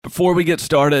Before we get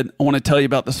started, I want to tell you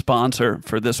about the sponsor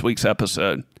for this week's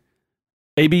episode.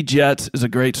 AB Jets is a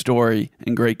great story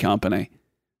and great company.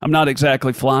 I'm not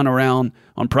exactly flying around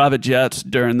on private jets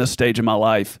during this stage of my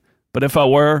life, but if I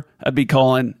were, I'd be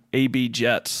calling AB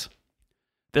Jets.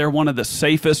 They're one of the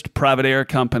safest private air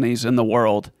companies in the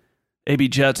world. AB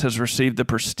Jets has received the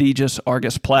prestigious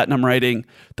Argus Platinum rating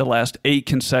the last 8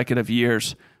 consecutive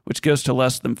years, which goes to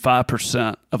less than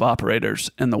 5% of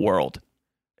operators in the world.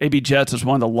 AB Jets is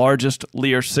one of the largest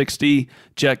Lear 60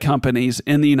 jet companies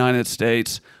in the United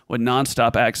States with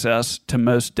nonstop access to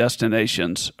most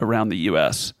destinations around the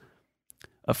U.S.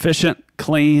 Efficient,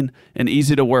 clean, and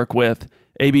easy to work with,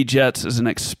 AB Jets is an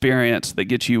experience that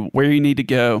gets you where you need to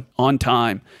go on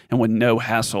time and with no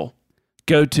hassle.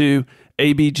 Go to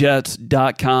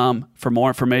abjets.com for more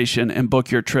information and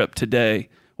book your trip today,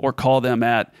 or call them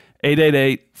at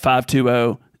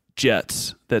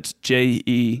 888-520-JETS. That's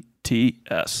JETS.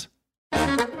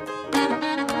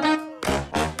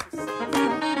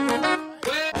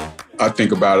 I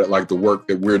think about it like the work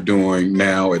that we're doing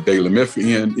now at Daily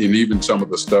Memphian, and even some of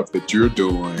the stuff that you're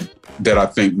doing that I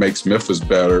think makes Memphis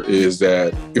better is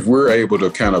that if we're able to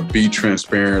kind of be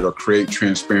transparent or create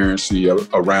transparency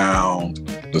around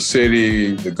the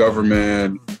city, the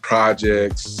government,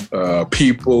 projects,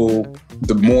 people,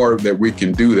 the more that we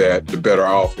can do that, the better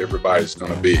off everybody's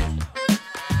going to be.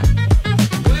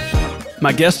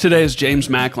 My guest today is James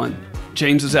Maclin.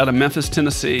 James is out of Memphis,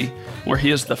 Tennessee, where he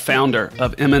is the founder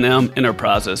of M&M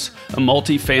Enterprises, a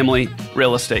multi-family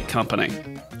real estate company.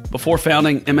 Before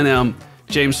founding M&M,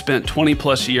 James spent 20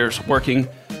 plus years working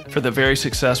for the very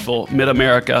successful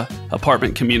Mid-America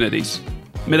apartment communities.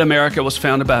 Mid-America was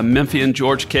founded by Memphian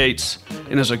George Cates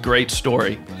and is a great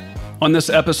story. On this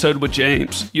episode with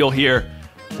James, you'll hear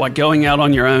why going out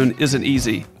on your own isn't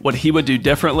easy, what he would do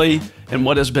differently, and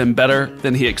what has been better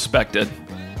than he expected.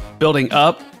 Building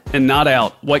up and not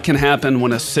out, what can happen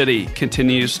when a city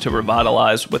continues to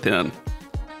revitalize within.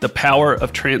 The power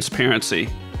of transparency.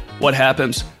 What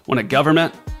happens when a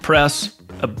government, press,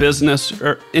 a business,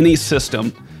 or any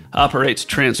system operates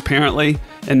transparently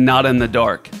and not in the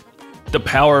dark. The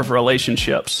power of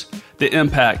relationships. The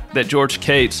impact that George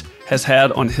Cates has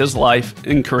had on his life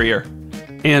and career,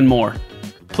 and more.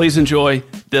 Please enjoy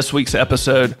this week's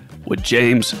episode with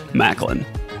James Maclin.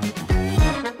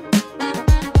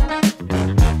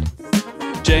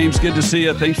 James, good to see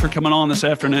you. Thanks for coming on this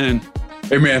afternoon.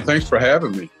 Hey, man, thanks for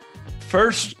having me.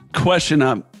 First question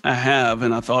I have,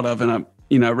 and I thought of, and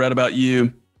I read about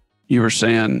you. You were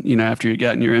saying, after you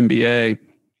got in your MBA,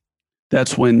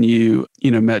 that's when you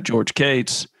met George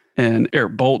Cates and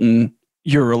Eric Bolton.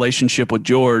 Your relationship with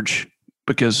George,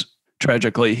 because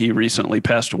tragically he recently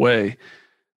passed away.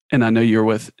 And I know you're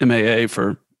with MAA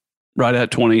for right at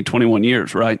 21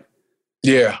 years, right?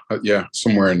 Yeah,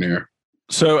 somewhere in there.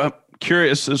 So I'm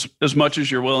curious, as much as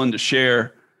you're willing to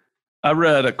share, I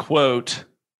read a quote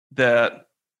that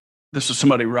this is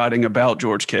somebody writing about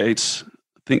George Cates.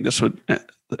 I think this would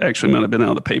actually might have been out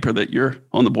of the paper that you're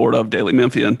on the board of, Daily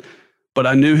Memphian. But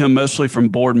I knew him mostly from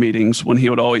board meetings when he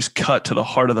would always cut to the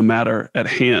heart of the matter at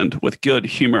hand with good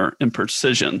humor and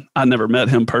precision. I never met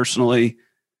him personally,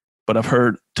 but I've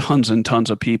heard tons and tons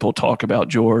of people talk about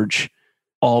George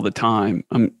all the time.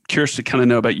 I'm curious to kind of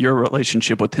know about your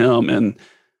relationship with him and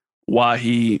why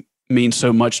he means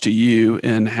so much to you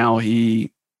and how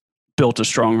he built a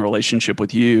strong relationship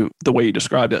with you the way you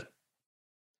described it.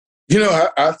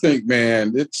 I think,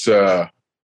 man, it's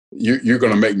you're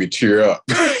going to make me tear up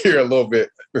here a little bit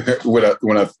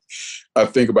when I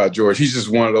think about George. He's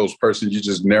just one of those persons you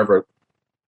just never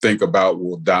think about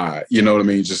will die. You know what I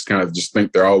mean? Just kind of just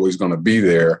think they're always going to be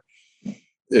there.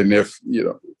 And if,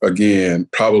 again,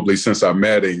 probably since I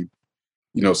met him,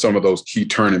 some of those key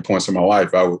turning points in my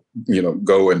life, I would,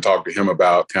 go and talk to him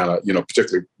about kind of,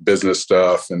 particularly business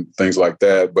stuff and things like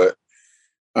that. But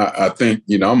I think,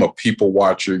 I'm a people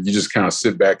watcher. You just kind of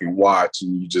sit back and watch,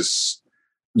 and you just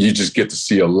get to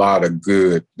see a lot of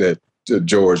good that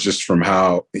George, just from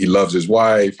how he loves his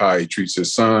wife, how he treats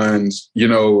his sons,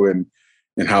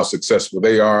 and how successful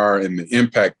they are, and the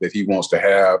impact that he wants to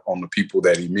have on the people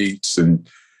that he meets and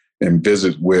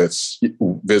visit with.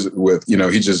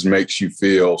 He just makes you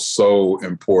feel so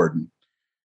important.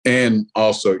 And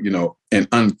also, an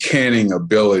uncanny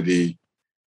ability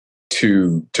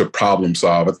to problem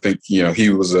solve. I think, he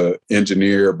was an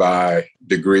engineer by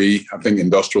degree, I think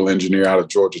industrial engineer out of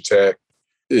Georgia Tech.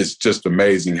 It's just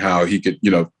amazing how he could,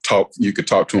 talk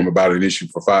to him about an issue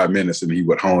for 5 minutes and he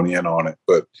would hone in on it.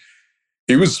 But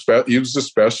he was just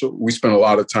special. We spent a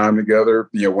lot of time together.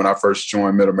 When I first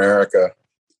joined Mid-America,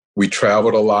 we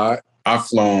traveled a lot. I've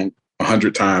flown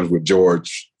 100 times with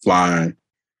George flying.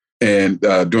 And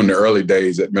during the early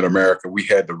days at Mid-America, we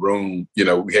had the room,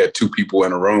 we had two people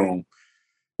in a room,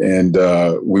 and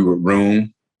we would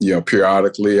room,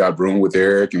 periodically. I'd room with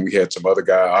Eric, and we had some other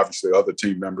guy, obviously other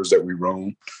team members that we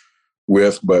room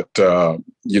with. But,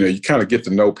 you kind of get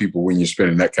to know people when you're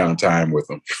spending that kind of time with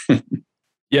them.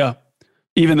 Yeah.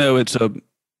 Even though it's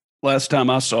last time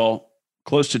I saw,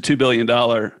 close to $2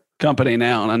 billion company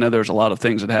now, and I know there's a lot of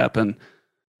things that happen,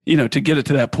 to get it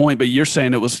to that point. But you're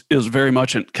saying it was very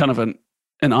much kind of an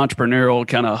entrepreneurial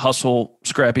kind of hustle,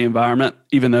 scrappy environment,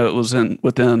 even though it was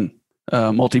within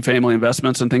multifamily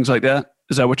investments and things like that.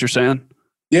 Is that what you're saying?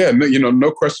 Yeah,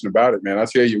 no question about it, man. I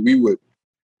tell you, we would,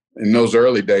 in those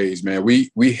early days, man,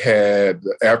 we had,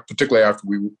 particularly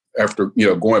after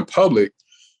going public,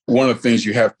 one of the things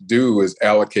you have to do is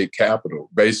allocate capital.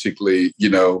 Basically,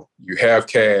 you have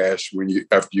cash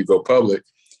after you go public,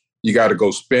 you got to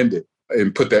go spend it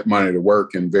and put that money to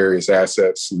work in various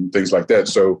assets and things like that.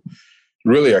 So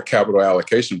really a capital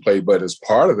allocation play. But as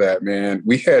part of that, man,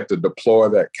 we had to deploy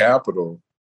that capital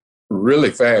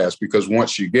really fast, because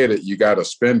once you get it, you got to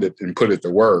spend it and put it to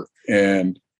work.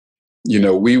 And,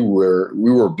 we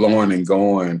were blowing and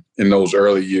going in those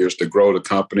early years to grow the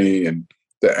company and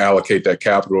to allocate that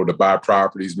capital to buy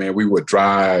properties. Man, we would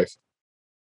drive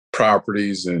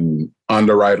properties and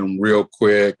underwrite them real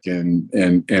quick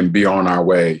and be on our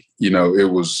way.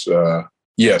 It was,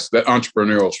 yes, that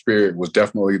entrepreneurial spirit was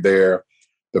definitely there.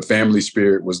 The family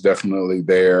spirit was definitely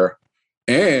there.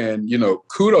 And,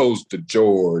 kudos to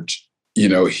George.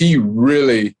 He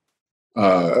really,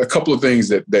 a couple of things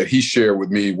that he shared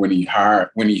with me when he hired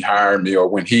me, or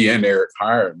when he and Eric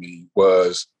hired me,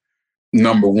 was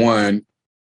number one,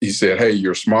 he said, hey,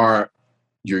 you're smart,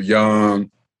 you're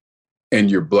young, and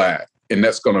you're Black. And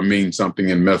that's going to mean something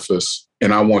in Memphis.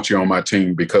 And I want you on my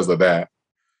team because of that.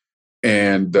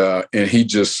 And he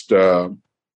just,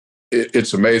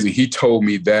 it's amazing. He told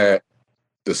me that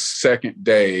the second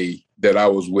day that I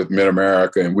was with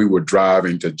Mid-America, and we were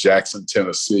driving to Jackson,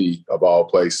 Tennessee, of all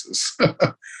places,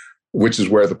 which is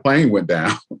where the plane went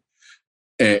down.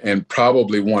 And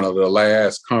probably one of the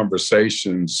last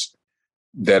conversations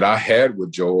that I had with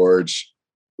George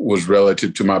was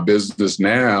relative to my business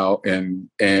now, and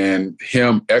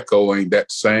him echoing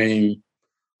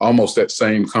almost that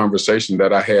same conversation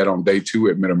that I had on day 2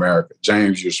 at Mid-America.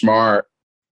 James, you're smart,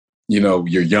 you're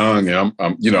young, and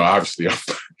I'm obviously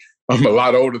I'm a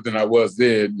lot older than I was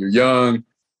then. You're young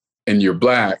and you're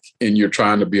Black and you're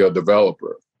trying to be a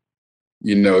developer.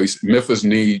 Memphis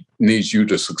needs you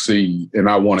to succeed, and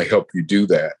I want to help you do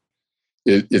that.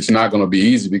 It's not going to be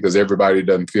easy because everybody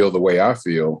doesn't feel the way I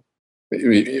feel.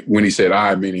 When he said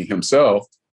I, meaning himself,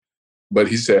 but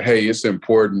he said, hey, it's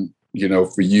important,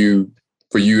 for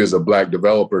you as a Black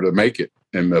developer to make it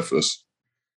in Memphis.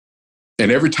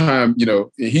 And every time,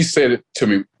 he said it to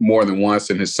me more than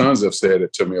once, and his sons have said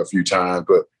it to me a few times,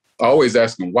 but I always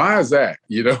ask him, why is that?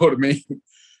 You know what I mean?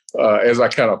 As I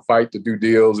kind of fight to do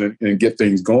deals and get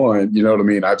things going, you know what I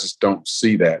mean? I just don't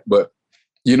see that. But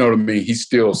you know what I mean? He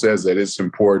still says that it's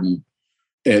important.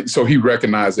 And so he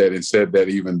recognized that and said that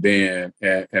even then,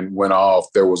 and went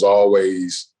off. There was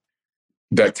always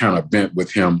that kind of bent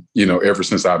with him, ever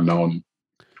since I've known him.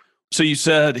 So he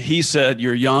said,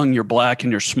 you're young, you're Black,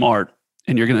 and you're smart,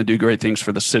 and you're going to do great things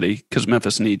for the city because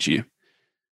Memphis needs you.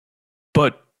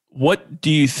 But what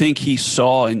do you think he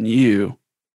saw in you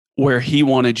where he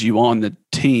wanted you on the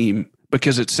team?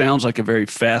 Because it sounds like a very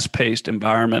fast-paced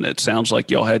environment. It sounds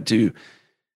like y'all had to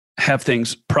have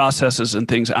processes and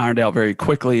things ironed out very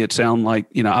quickly. It sounded like,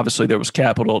 obviously there was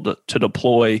capital to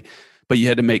deploy, but you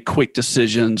had to make quick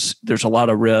decisions. There's a lot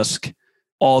of risk,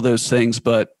 all those things.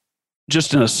 But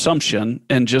just an assumption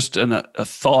and just a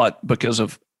thought, because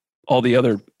of all the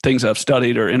other things I've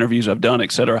studied or interviews I've done,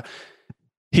 et cetera,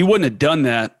 he wouldn't have done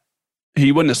that.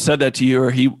 He wouldn't have said that to you,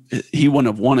 or he wouldn't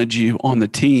have wanted you on the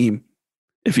team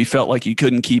if he felt like you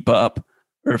couldn't keep up,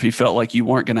 or if he felt like you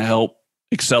weren't going to help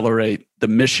accelerate the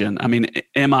mission. I mean,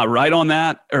 am I right on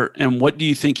that? And what do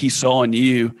you think he saw in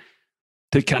you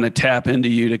to kind of tap into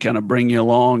you, to kind of bring you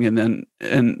along, and then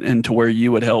and to where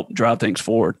you would help drive things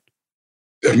forward?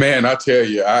 Man, I tell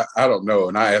you, I don't know.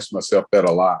 And I ask myself that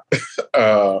a lot,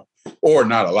 or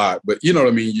not a lot, but you know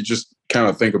what I mean? You just kind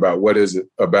of think about what is it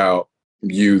about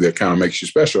you that kind of makes you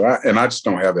special. And I just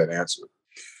don't have that answer.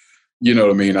 You know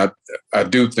what I mean? I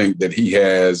do think that he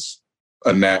has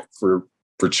a knack for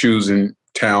choosing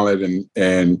talent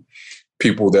and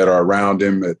people that are around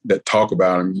him that talk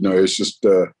about him. It's just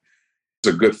it's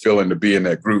a good feeling to be in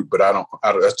that group, but I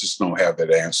just don't have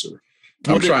that answer.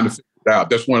 I'm trying to figure it out.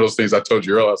 That's one of those things I told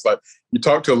you earlier. It's like you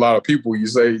talk to a lot of people, you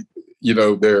say,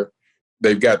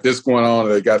 they've got this going on, or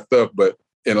they got stuff, but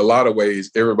in a lot of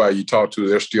ways, everybody you talk to,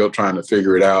 they're still trying to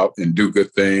figure it out and do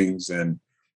good things and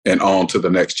on to the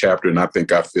next chapter. And I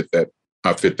think I fit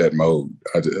that mode.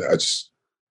 I just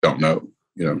don't know,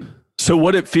 you know. So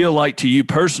what did it feel like to you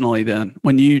personally then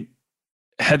when you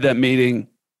had that meeting,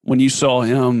 when you saw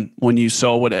him, when you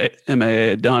saw what MAA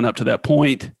had done up to that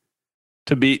point,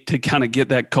 to kind of get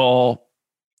that call,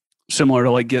 similar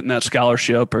to like getting that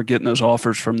scholarship or getting those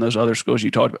offers from those other schools you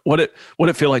talked about? What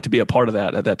it feel like to be a part of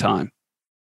that at that time?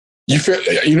 You feel,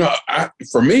 you know,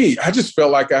 for me, I just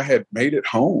felt like I had made it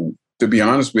home, to be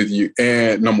honest with you.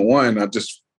 And number one, I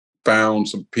just found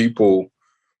some people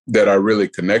that I really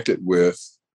connected with,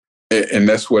 and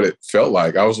that's what it felt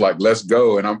like. I was like, let's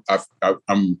go. And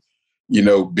I'm, you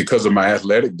know, because of my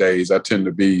athletic days, I tend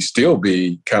to still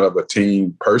be kind of a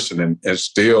team person, and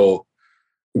still,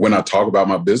 when I talk about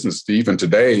my business, even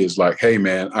today, is like, hey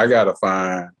man, I gotta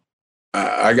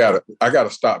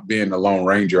stop being the Lone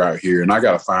Ranger out here, and I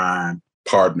gotta find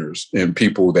partners and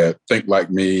people that think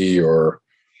like me, or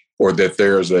that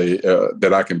there's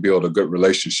that I can build a good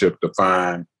relationship to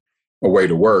find a way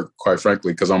to work, quite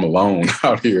frankly, because I'm alone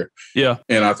out here. Yeah.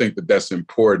 And I think that that's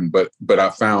important, but I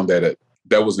found that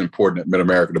that was important at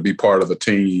Mid-America, to be part of a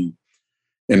team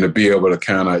and to be able to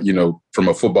kind of, you know, from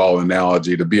a football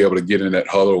analogy, to be able to get in that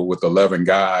huddle with 11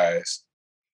 guys,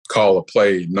 call a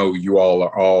play, know you all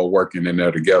are all working in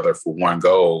there together for one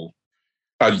goal.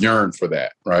 I yearn for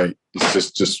that, right?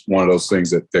 It's just one of those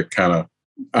things that kind of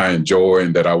I enjoy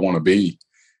and that I want to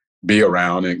be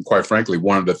around. And quite frankly,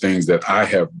 one of the things that I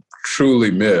have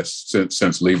truly missed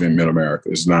since leaving Mid-America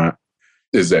is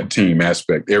that team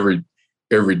aspect.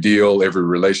 Every deal, every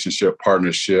relationship,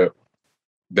 partnership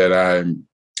that I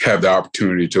have the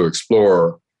opportunity to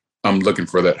explore, I'm looking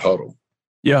for that huddle.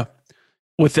 Yeah.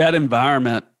 With that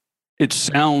environment, it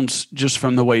sounds, just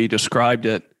from the way you described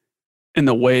it and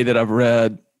the way that I've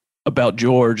read about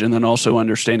George and then also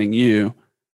understanding you,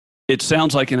 it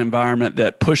sounds like an environment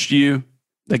that pushed you,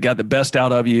 that got the best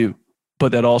out of you,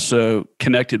 but that also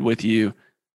connected with you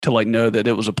to like know that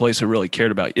it was a place that really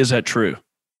cared about you. Is that true?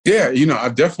 Yeah, you know, I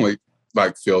definitely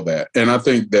feel that. And I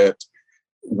think that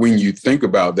when you think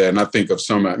about that, and I think of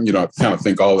some, you know, I kind of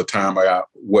think all the time about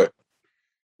what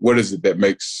is it that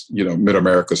makes, you know,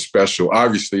 Mid-America special?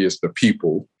 Obviously, it's the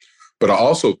people. But I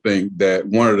also think that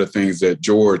one of the things that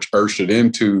George ushered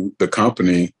into the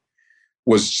company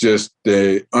was just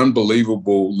the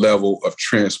unbelievable level of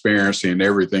transparency in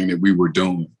everything that we were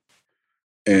doing.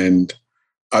 And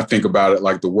I think about it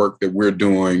like the work that we're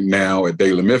doing now at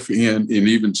Daily Memphian, and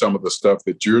even some of the stuff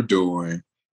that you're doing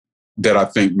that I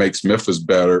think makes Memphis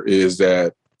better is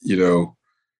that, you know,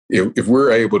 if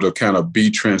we're able to kind of be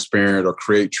transparent or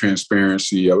create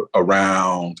transparency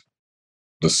around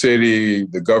the city,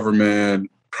 the government,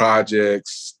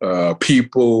 projects,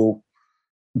 people,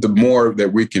 the more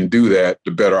that we can do that,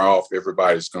 the better off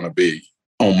everybody's going to be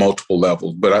on multiple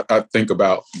levels. But I think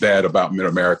about that about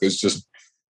Mid-America. It's just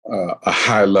a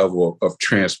high level of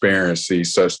transparency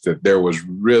such that there was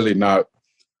really not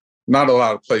a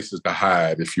lot of places to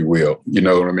hide, if you will. You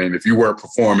know what I mean? If you weren't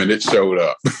performing, it showed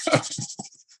up.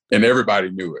 And everybody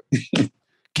knew it.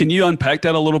 Can you unpack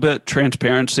that a little bit,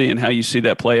 transparency, and how you see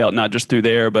that play out, not just through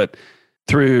there, but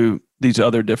through these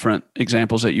other different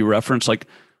examples that you reference? Like,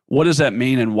 what does that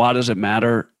mean and why does it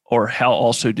matter? Or how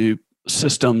also do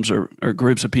systems or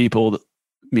groups of people,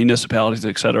 municipalities,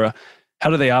 et cetera, how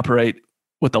do they operate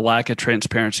with the lack of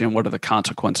transparency, and what are the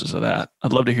consequences of that?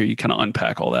 I'd love to hear you kind of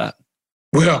unpack all that.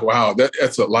 Well, wow,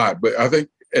 that's a lot. But I think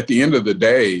at the end of the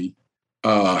day,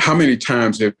 how many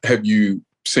times have you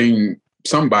seen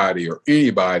somebody or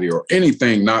anybody or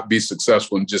anything not be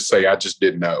successful and just say, I just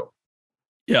didn't know?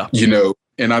 Yeah. You know,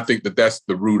 and I think that that's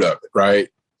the root of it, right?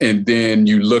 And then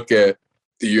you look at,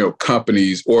 you know,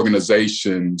 companies,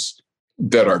 organizations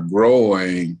that are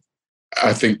growing.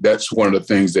 I think that's one of the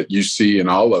things that you see in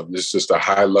all of them. It's just a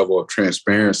high level of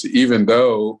transparency, even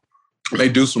though they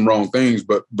do some wrong things.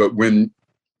 But when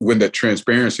that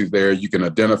transparency is there, you can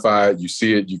identify it, you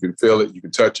see it, you can feel it, you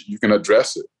can touch it, you can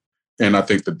address it. And I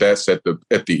think that that's at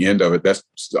the end of it. That's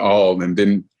all. And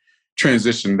then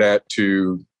transition that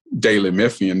to Daily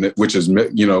Memphian, which is,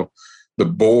 you know, the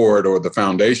board or the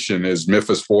foundation is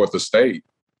Memphis Fourth Estate.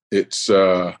 It's,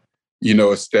 you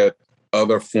know, it's that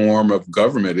other form of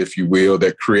government, if you will,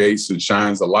 that creates and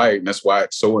shines a light. And that's why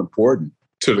it's so important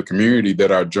to the community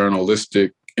that our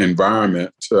journalistic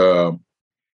environment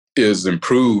is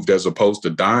improved as opposed to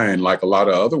dying like a lot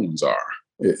of other ones are.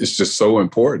 It's just so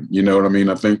important. You know what I mean?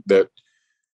 I think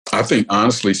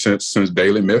honestly, since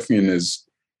Daily Memphian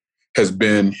has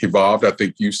been evolved, I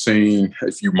think you've seen,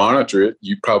 if you monitor it,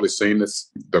 you've probably seen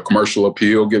the commercial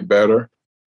appeal get better.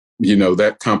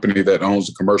 that company that owns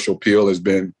the Commercial Appeal has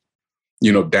been,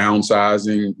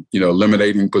 downsizing,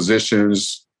 eliminating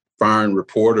positions, firing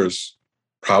reporters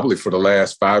probably for the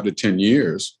last 5 to 10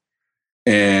 years.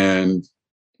 And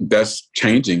that's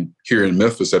changing here in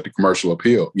Memphis at the Commercial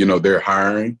Appeal. They're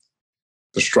hiring.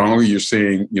 The stronger you're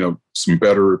seeing, some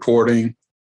better reporting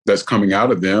that's coming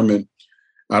out of them. And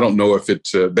I don't know if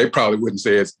it's, they probably wouldn't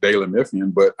say it's Daily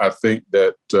Memphian, but I think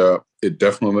that it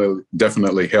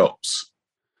definitely helps.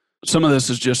 Some of this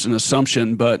is just an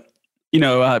assumption, but,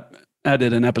 I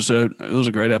did an episode, it was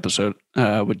a great episode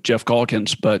with Jeff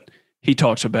Calkins, but he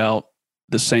talks about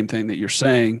the same thing that you're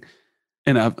saying.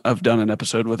 And I've done an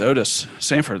episode with Otis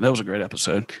Sanford. That was a great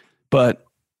episode. But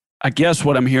I guess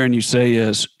what I'm hearing you say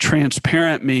is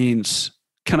transparent means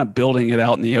kind of building it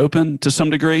out in the open to some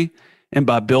degree. And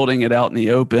by building it out in the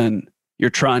open,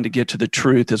 you're trying to get to the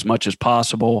truth as much as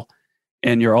possible.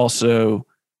 And you're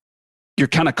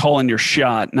kind of calling your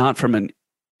shot, not from an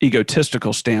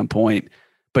egotistical standpoint,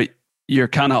 but you're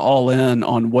kind of all in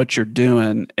on what you're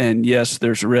doing. And yes,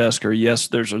 there's risk, or yes,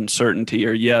 there's uncertainty,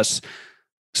 or yes,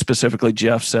 specifically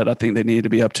Jeff said, I think they need to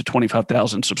be up to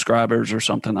 25,000 subscribers or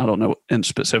something. I don't know. And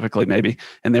specifically maybe,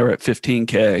 and they were at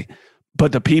 15K,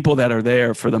 but the people that are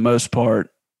there for the most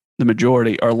part, the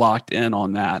majority are locked in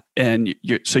on that. And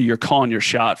so you're calling your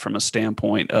shot from a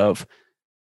standpoint of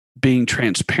being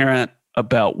transparent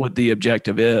about what the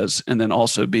objective is. And then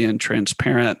also being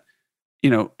transparent,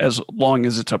 as long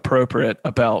as it's appropriate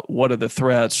about what are the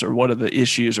threats or what are the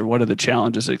issues or what are the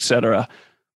challenges, et cetera.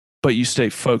 But you stay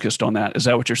focused on that. Is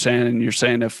that what you're saying? And you're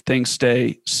saying if things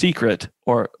stay secret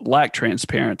or lack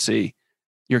transparency,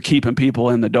 you're keeping people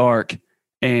in the dark,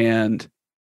 and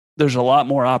there's a lot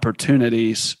more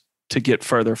opportunities to get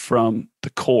further from the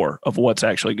core of what's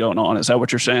actually going on. Is that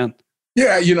what you're saying?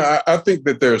 Yeah, I think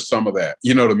that there's some of that,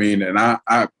 you know what I mean? And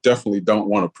I definitely don't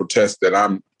want to protest that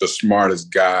I'm the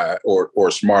smartest guy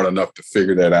or smart enough to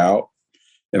figure that out.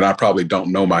 And I probably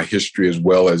don't know my history as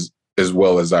well as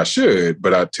I should.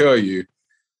 But I tell you,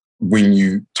 when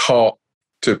you talk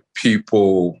to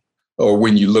people, or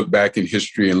when you look back in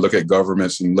history and look at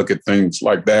governments and look at things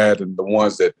like that, and the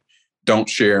ones that don't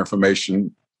share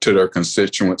information to their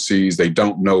constituencies, they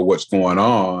don't know what's going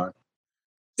on,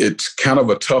 it's kind of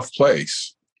a tough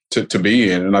place to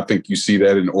be in. And I think you see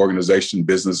that in organization,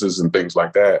 businesses, and things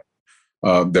like that,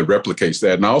 that replicates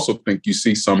that. And I also think you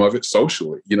see some of it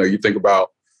socially. You think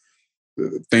about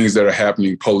things that are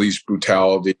happening, police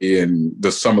brutality, and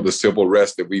some of the civil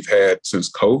unrest that we've had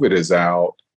since COVID is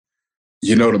out.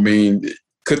 You know what I mean?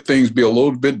 Could things be a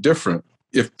little bit different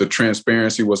if the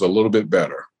transparency was a little bit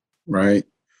better, right?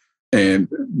 And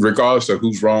regardless of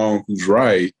who's wrong, who's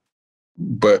right,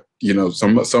 but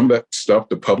some of that stuff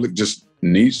the public just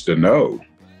needs to know,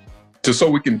 so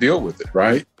we can deal with it,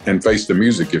 right? And face the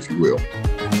music, if you will.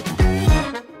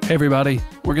 Hey everybody,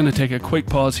 we're going to take a quick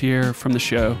pause here from the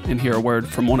show and hear a word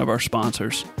from one of our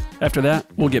sponsors. After that,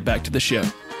 we'll get back to the show.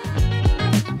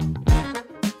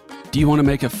 Do you want to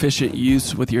make efficient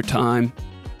use with your time?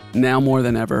 Now more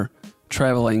than ever,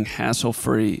 traveling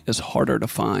hassle-free is harder to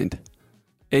find.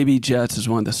 AB Jets is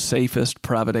one of the safest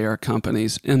private air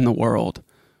companies in the world,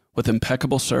 with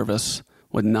impeccable service,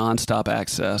 with nonstop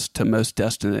access to most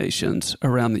destinations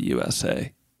around the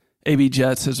USA. AB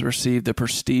Jets has received the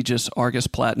prestigious Argus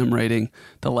Platinum rating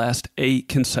the last 8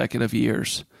 consecutive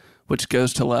years, which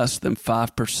goes to less than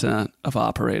 5% of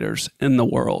operators in the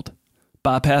world.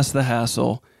 Bypass the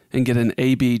hassle and get an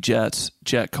AB Jets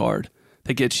jet card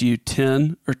that gets you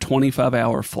 10 or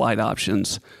 25-hour flight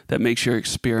options that makes your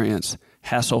experience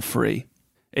hassle-free.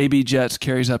 AB Jets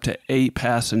carries up to 8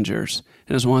 passengers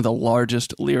and is one of the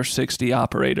largest Lear 60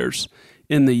 operators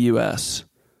in the U.S.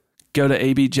 Go to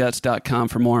abjets.com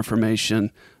for more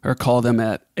information or call them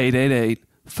at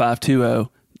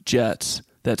 888-520-JETS.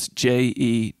 That's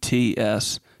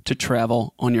JETS to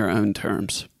travel on your own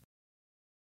terms.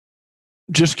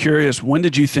 Just curious, when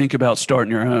did you think about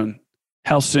starting your own?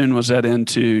 How soon was that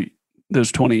into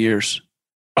those 20 years?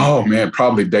 Oh man,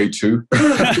 probably day 2. You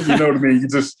know what I mean?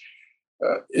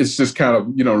 It's just kind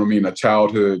of, you know what I mean, a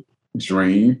childhood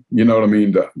dream. You know what I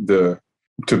mean?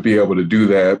 To be able to do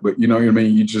that. But you know what I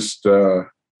mean? You just,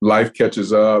 life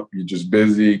catches up. You're just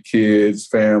busy, kids,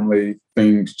 family,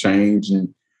 things change,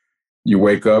 and you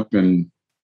wake up and,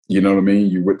 you know what I mean?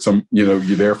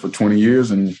 You're there for 20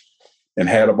 years and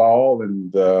had a ball.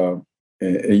 And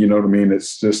you know what I mean?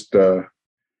 It's just,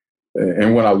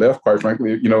 and when I left, quite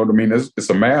frankly, you know what I mean? It's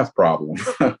a math problem.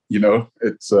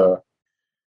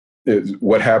 It's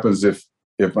what happens if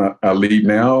I leave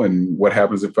now, and what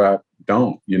happens if I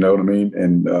don't, you know what I mean?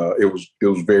 And it was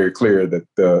very clear that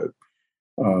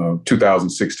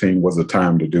 2016 was the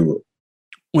time to do it.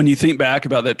 When you think back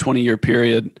about that 20-year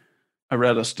period, I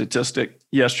read a statistic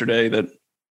yesterday that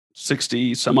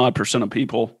 60 some odd percent of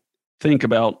people think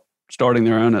about starting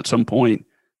their own at some point.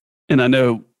 And I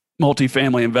know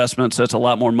multifamily investments, that's a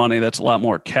lot more money. That's a lot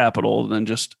more capital than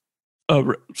just a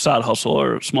side hustle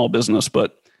or a small business.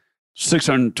 But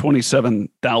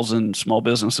 627,000 small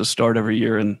businesses start every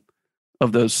year. And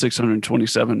of those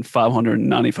 627,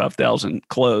 595,000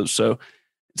 close. So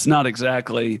it's not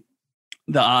exactly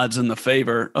the odds in the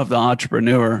favor of the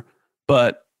entrepreneur.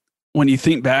 But when you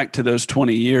think back to those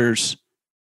 20 years,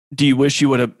 do you wish you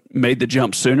would have made the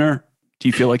jump sooner? Do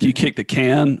you feel like you kicked the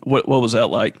can? What was that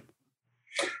like?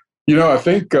 I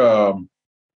think I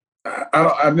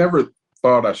never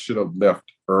thought I should have left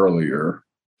earlier.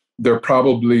 There are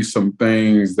probably some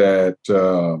things that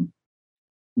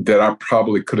I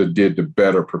probably could have did to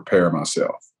better prepare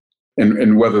myself.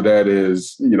 And whether that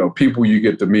is, people you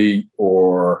get to meet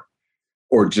or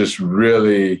just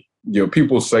really,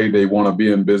 people say they want to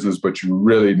be in business, but you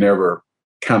really never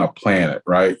kind of plan it,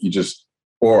 right?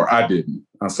 Or I didn't.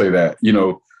 I'll say that,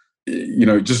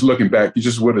 just looking back, you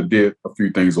just would have did a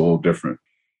few things a little different.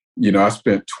 I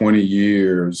spent 20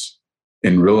 years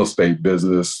in real estate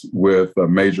business with a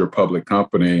major public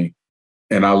company.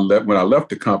 And when I left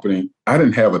the company, I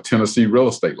didn't have a Tennessee real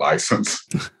estate license.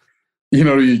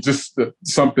 You just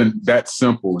something that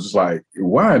simple. It's like,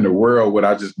 why in the world would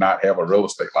I just not have a real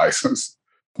estate license?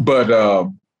 But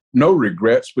no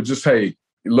regrets, but just, hey,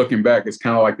 looking back, it's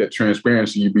kind of like that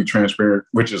transparency. You be transparent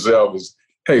with yourself is,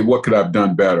 hey, what could I have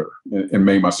done better and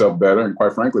made myself better? And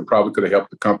quite frankly, probably could have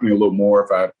helped the company a little more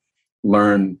if I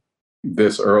learned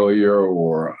this earlier,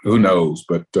 or who knows.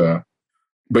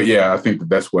 But yeah, I think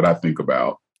that's what I think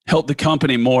about. Help the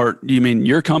company more. Do you mean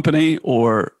your company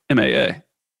or MAA?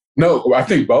 No, I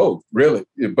think both, really.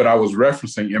 But I was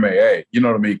referencing MAA. You know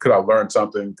what I mean? Could I learn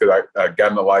something? Could I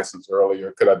gotten a license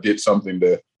earlier? Could I did something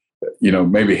to,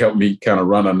 maybe help me kind of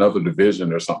run another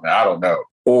division or something? I don't know.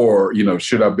 Or,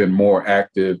 should I have been more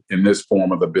active in this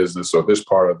form of the business or this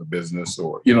part of the business?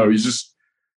 Or,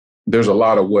 there's a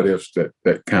lot of what ifs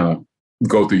that kind of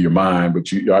go through your mind,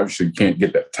 but you obviously can't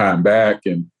get that time back.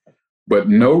 But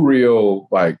no real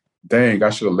like, dang, I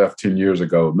should have left 10 years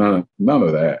ago. None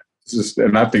of that. It's just,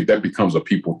 and I think that becomes a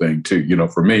people thing too.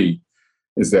 For me,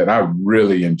 is that I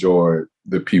really enjoy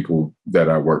the people that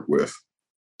I work with.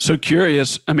 So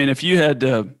curious. I mean, if you had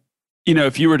to,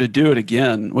 if you were to do it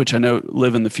again, which I know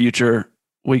live in the future,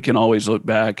 we can always look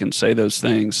back and say those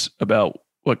things about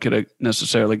what could have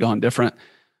necessarily gone different.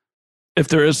 If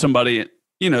there is somebody,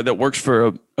 that works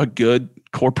for a good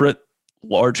corporate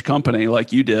large company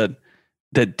like you did,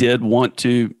 that did want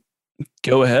to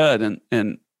go ahead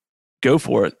and go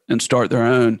for it and start their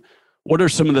own, what are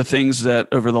some of the things that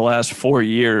over the last 4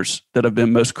 years that have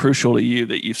been most crucial to you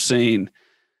that you've seen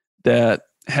that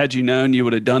had you known you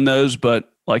would have done those,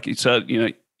 but like you said,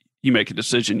 you make a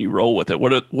decision, you roll with it.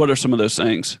 What are some of those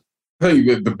things? I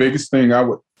think the biggest thing I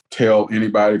would tell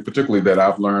anybody, particularly that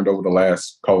I've learned over the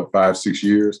last, call it 5-6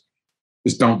 years,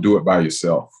 is don't do it by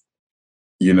yourself.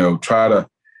 Try to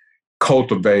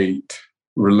cultivate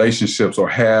relationships or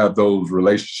have those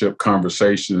relationship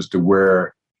conversations to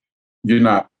where you're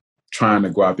not trying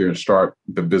to go out there and start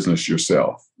the business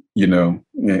yourself, and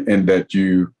that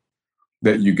you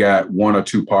got 1 or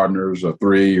 2 partners or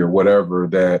 3 or whatever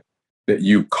that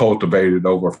you cultivated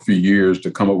over a few years to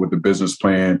come up with a business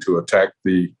plan to attack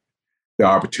the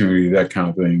opportunity, that kind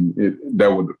of thing.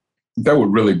 That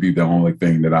would really be the only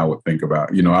thing that I would think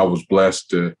about. I was blessed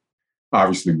to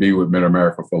obviously be with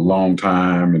Mid-America for a long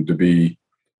time and to be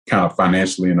kind of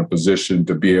financially in a position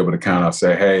to be able to kind of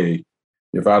say, hey,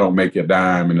 if I don't make a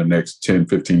dime in the next 10,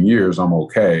 15 years, I'm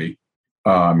okay.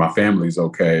 My family's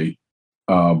okay.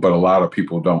 But a lot of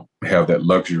people don't have that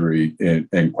luxury.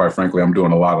 And quite frankly, I'm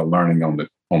doing a lot of learning on the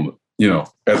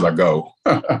as I go.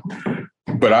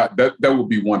 But that would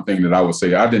be one thing that I would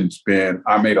say.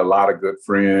 I made a lot of good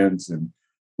friends and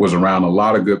was around a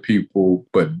lot of good people,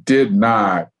 but did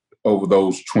not over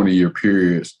those 20-year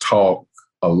periods talk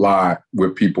a lot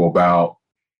with people about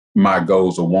my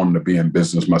goals of wanting to be in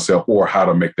business myself or how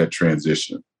to make that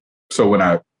transition. So when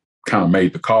I kind of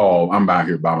made the call, I'm out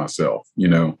here by myself,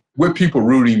 with people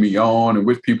rooting me on and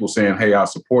with people saying, hey, I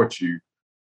support you.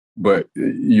 But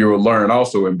you'll learn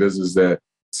also in business that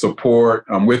support,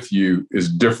 I'm with you, is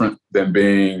different than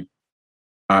being,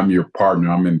 I'm your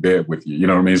partner, I'm in bed with you. You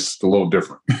know what I mean? It's a little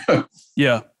different.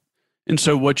 Yeah. And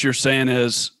so what you're saying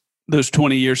is those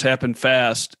 20 years happened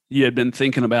fast. You had been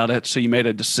thinking about it, so you made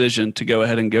a decision to go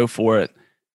ahead and go for it.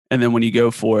 And then when you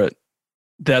go for it,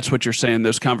 that's what you're saying,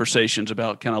 those conversations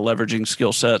about kind of leveraging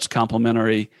skill sets,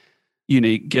 complementary,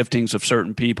 unique giftings of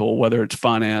certain people, whether it's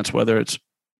finance, whether it's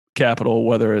capital,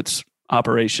 whether it's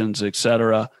operations, et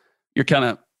cetera, you're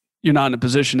not in a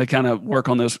position to kind of work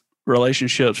on those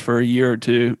relationships for a year or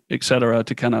two, et cetera,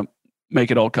 to kind of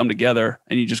make it all come together,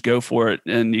 and you just go for it.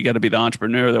 And you got to be the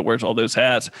entrepreneur that wears all those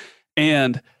hats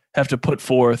and have to put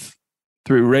forth,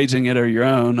 through raising it or your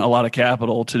own, a lot of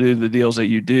capital to do the deals that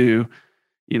you do,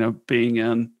 being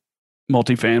in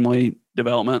multifamily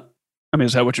development. I mean,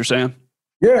 is that what you're saying?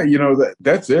 Yeah,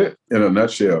 that's it in a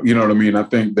nutshell. You know what I mean? I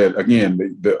think that, again,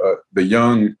 the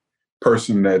young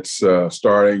person that's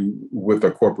starting with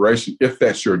a corporation, if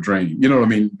that's your dream, you know what I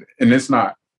mean? And it's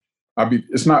not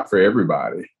for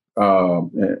everybody.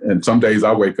 And some days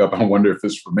I wake up, I wonder if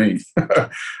it's for me.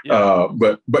 Yeah.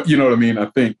 But you know what I mean? I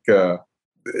think,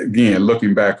 again,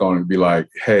 looking back on it, be like,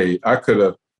 hey, I could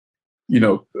have,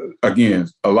 again,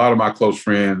 a lot of my close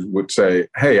friends would say,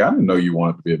 hey, I didn't know you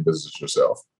wanted to be in business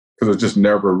yourself, because it just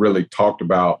never really talked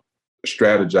about,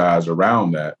 strategize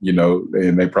around that,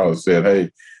 and they probably said, hey,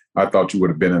 I thought you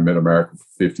would have been in Mid-America for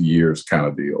 50 years kind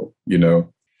of deal.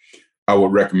 I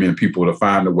would recommend people to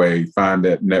find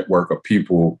that network of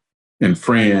people and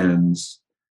friends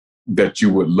that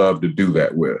you would love to do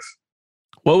that with.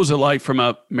 What was it like from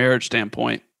a marriage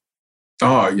standpoint?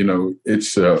 Oh,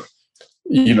 it's,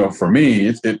 for me,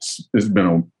 it's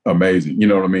been amazing. You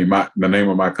know what I mean? The name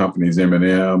of my company is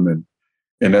M&M,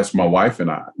 and that's my wife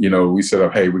and I. We set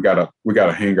up, hey, we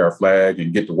gotta hang our flag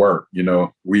and get to work.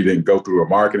 We didn't go through a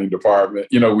marketing department.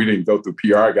 We didn't go through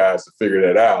PR guys to figure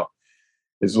that out.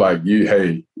 It's like,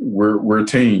 hey, we're a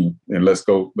team, and let's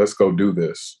go do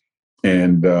this.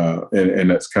 And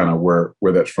that's kind of where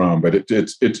that's from. But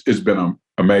it's been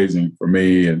amazing for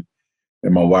me, and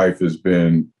my wife has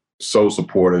been so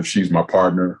supportive. She's my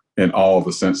partner in all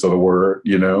the sense of the word,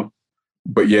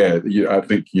 But yeah, I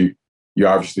think you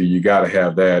obviously you got to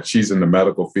have that. She's in the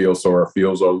medical field, so our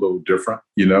fields are a little different,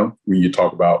 when you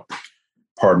talk about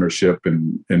partnership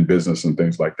and business and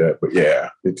things like that. But yeah,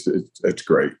 it's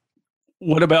great.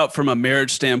 What about from a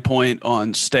marriage standpoint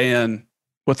on staying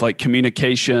with like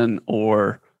communication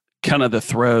or kind of the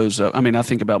throes of, I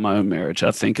think about my own marriage. I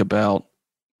think about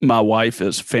my wife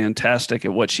is fantastic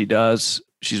at what she does.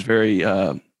 She's very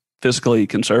fiscally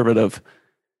conservative,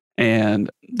 and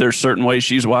there's certain ways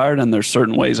she's wired and there's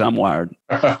certain ways I'm wired.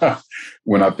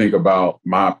 When I think about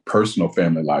my personal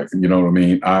family life, you know what I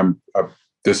mean?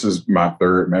 This is my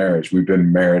third marriage. We've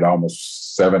been married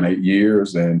almost 7-8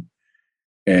 years, and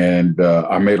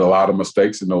I made a lot of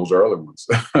mistakes in those early ones.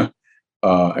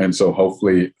 And so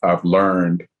hopefully I've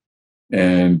learned,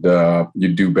 and you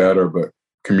do better, but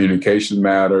communication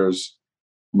matters.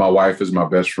 My wife is my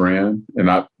best friend. And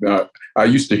I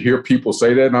used to hear people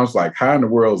say that, and I was like, how in the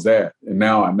world is that? And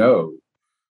now I know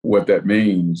what that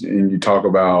means. And you talk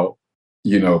about,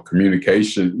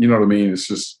 communication, you know what I mean? It's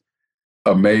just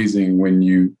amazing when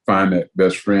you find that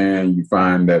best friend, you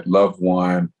find that loved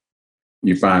one,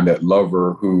 you find that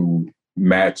lover who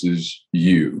matches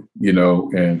you,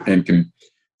 and can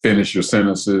finish your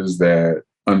sentences, that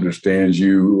understands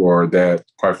you, or that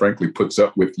quite frankly puts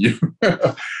up with you.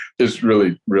 It's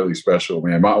really, really special,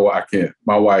 man. My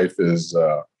wife is,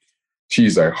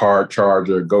 she's a hard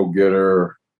charger,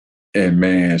 go-getter, and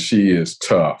man, she is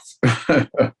tough.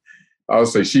 I would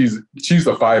say she's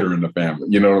a fighter in the family.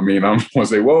 You know what I mean? I'm going to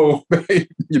say, whoa,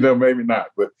 maybe not,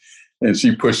 and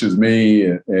she pushes me,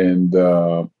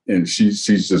 and she's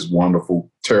just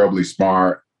wonderful, terribly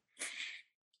smart.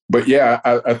 But yeah,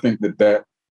 I think that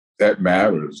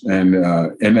matters, and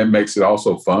that makes it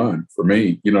also fun for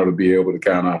me, to be able to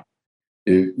kind of,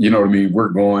 you know what I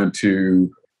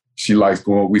mean? She likes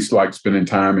we like spending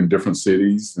time in different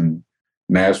cities, and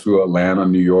Nashville, Atlanta,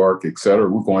 New York, et cetera.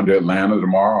 We're going to Atlanta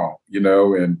tomorrow,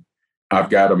 and I've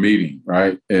got a meeting,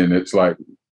 right? And it's like,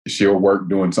 she'll work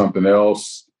doing something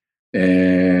else,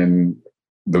 and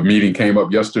the meeting came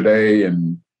up yesterday,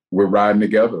 and we're riding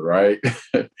together, right?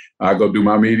 I go do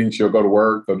my meeting, she'll go to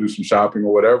work, go do some shopping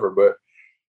or whatever, but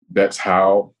that's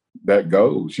how that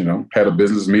goes, Had a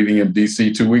business meeting in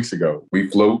DC 2 weeks ago. We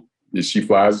flew, she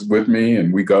flies with me,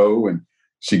 and we go, and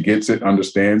she gets it,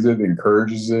 understands it,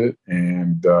 encourages it,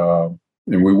 and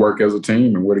we work as a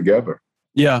team, and we're together.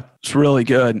 Yeah, it's really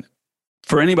good.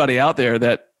 For anybody out there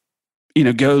that,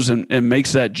 goes and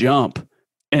makes that jump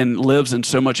and lives in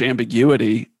so much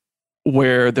ambiguity,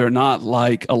 where they're not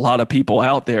like a lot of people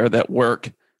out there that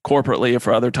work corporately or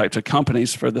for other types of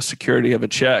companies for the security of a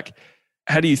check.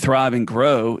 How do you thrive and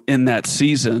grow in that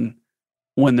season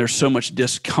when there's so much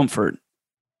discomfort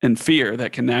and fear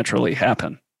that can naturally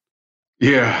happen?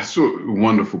 Yeah, it's a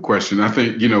wonderful question. I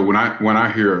think, when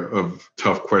I hear of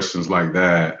tough questions like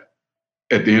that,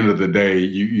 at the end of the day,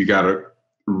 you got to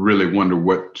really wonder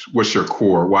what's your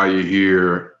core, why you're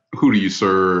here, who do you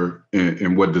serve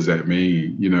and what does that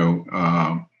mean?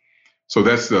 So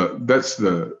that's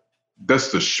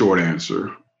the short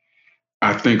answer.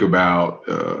 I think about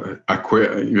I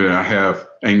quit. I have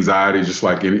anxiety just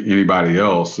like anybody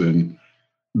else, and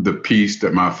the peace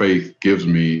that my faith gives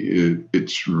me,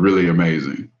 it's really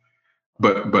amazing.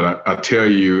 But I tell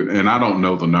you, and I don't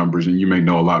know the numbers, and you may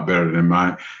know a lot better than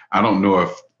mine. I don't know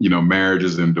if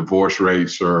marriages and divorce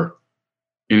rates are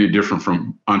any different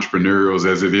from entrepreneurials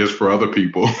as it is for other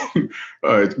people.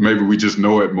 Maybe we just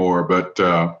know it more, but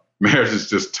marriage is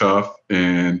just tough,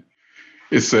 and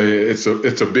it's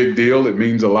a big deal. It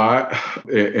means a lot,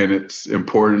 and it's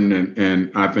important.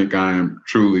 And I think I am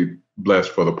truly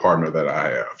blessed for the partner that I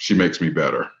have. She makes me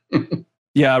better.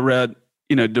 Yeah, I read,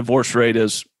 divorce rate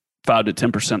is 5 to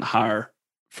 10% higher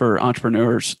for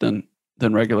entrepreneurs than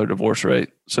regular divorce rate.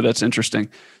 So that's interesting.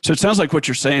 So it sounds like what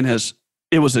you're saying is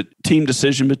it was a team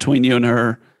decision between you and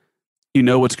her. You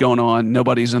know what's going on.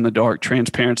 Nobody's in the dark.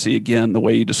 Transparency, again, the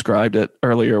way you described it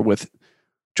earlier with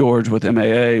George, with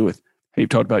MAA, with how you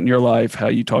talked about in your life, how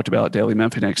you talked about Daily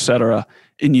Memphian, et cetera.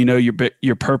 And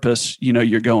your purpose,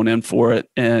 you're going in for it.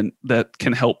 And that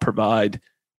can help provide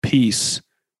peace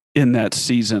in that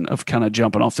season of kind of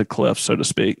jumping off the cliff, so to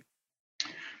speak.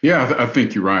 Yeah, I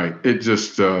think you're right. It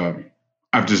just,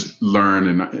 I've just learned,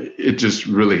 and it just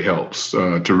really helps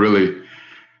to really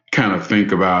kind of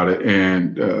think about it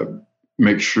and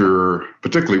make sure,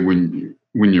 particularly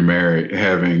when you're married,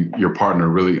 having your partner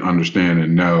really understand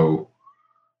and know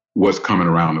what's coming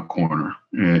around the corner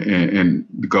and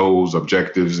goals,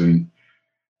 objectives, and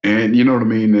you know what I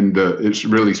mean. And it's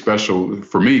really special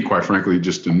for me, quite frankly,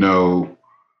 just to know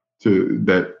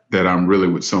that I'm really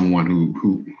with someone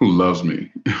who loves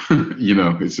me.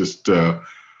 It's just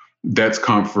that's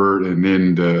comfort, and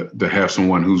then to have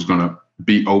someone who's going to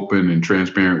be open and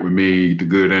transparent with me, the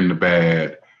good and the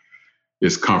bad,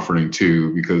 is comforting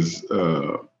too, because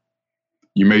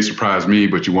you may surprise me,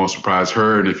 but you won't surprise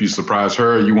her. And if you surprise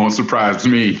her, you won't surprise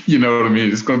me. You know what I mean?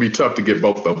 It's going to be tough to get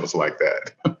both of us like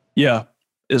that. Yeah.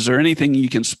 Is there anything you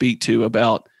can speak to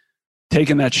about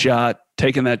taking that shot,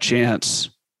 taking that chance,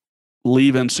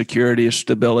 leaving security or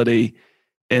stability,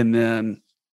 and then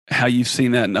how you've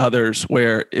seen that in others,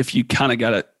 where if you kind of got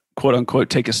to, quote unquote,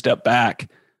 take a step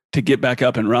back to get back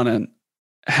up and running,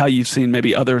 how you've seen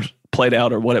maybe others played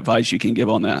out, or what advice you can give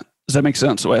on that? Does that make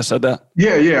sense the way I said that?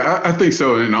 Yeah, I think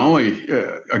so. And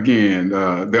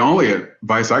the only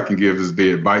advice I can give is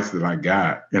the advice that I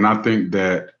got. And I think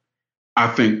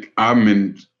I'm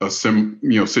in a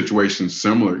situation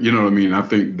similar. You know what I mean? I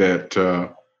think that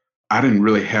I didn't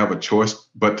really have a choice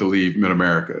but to leave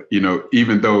Mid-America,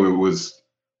 even though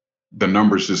the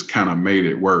numbers just kind of made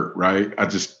it work, right? It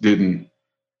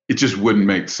just wouldn't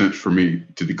make sense for me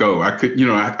to go. I could,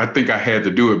 I think I had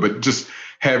to do it, but just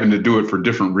having to do it for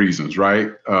different reasons,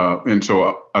 right? And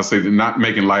so I say that, not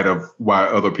making light of why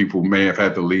other people may have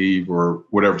had to leave or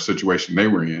whatever situation they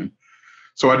were in.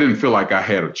 So I didn't feel like I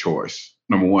had a choice,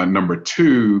 number one. Number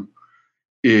two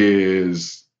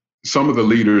is some of the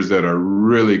leaders that are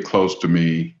really close to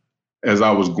me as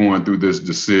I was going through this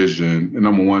decision. And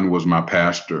number one was my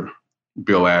pastor,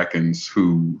 Bill Atkins,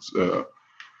 who's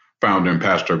founder and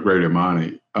pastor of Greater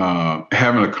Imani.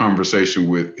 Having a conversation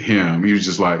with him, he was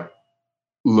just like,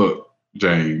 look,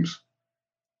 James,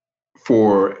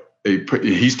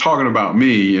 he's talking about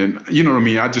me, and you know what I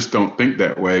mean? I just don't think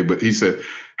that way. But he said,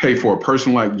 hey, for a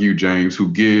person like you, James, who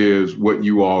gives what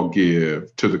you all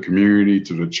give to the community,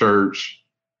 to the church,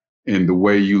 and the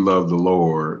way you love the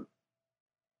Lord,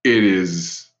 it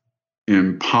is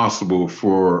impossible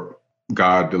for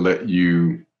God to let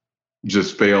you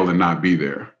just fail and not be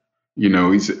there.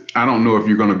 He said, I don't know if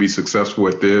you're going to be successful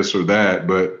at this or that,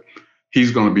 but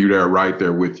he's going to be there, right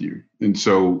there with you. And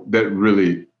so that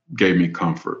really gave me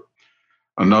comfort.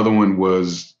 Another one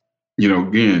was,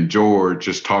 again, George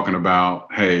just talking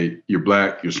about, hey, you're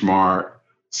Black, you're smart,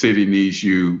 city needs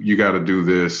you, you got to do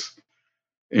this,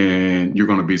 and you're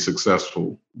going to be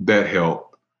successful. That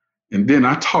helped. And then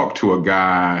I talked to a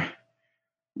guy,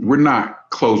 we're not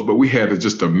close, but we had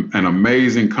just an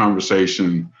amazing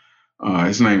conversation.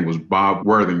 His name was Bob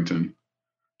Worthington,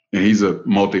 and he's a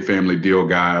multifamily deal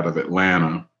guy out of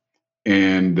Atlanta.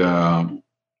 And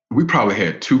we probably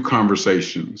had 2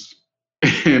 conversations.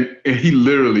 And he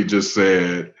literally just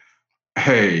said,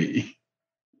 hey,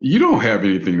 you don't have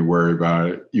anything to worry about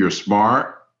it. You're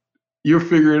smart. You'll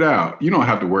figure it out. You don't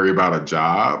have to worry about a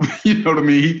job. You know what I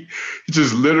mean? He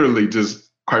just literally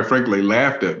quite frankly,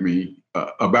 laughed at me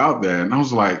about that. And I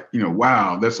was like,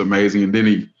 wow, that's amazing. And then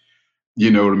he, you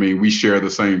know what I mean? We share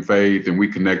the same faith, and we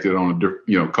connected on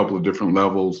a couple of different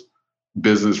levels.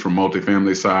 business from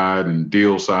multifamily side and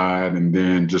deal side, and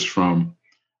then just from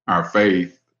our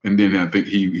faith. And then I think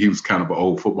he was kind of an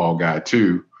old football guy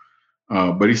too.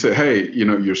 But he said, hey,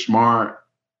 you're smart.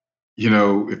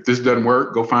 If this doesn't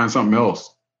work, go find something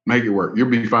else. Make it work. You'll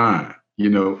be fine.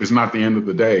 It's not the end of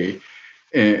the day.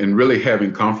 And really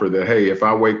having comfort that, hey, if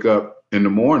I wake up in the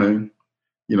morning,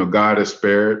 God has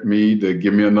spared me to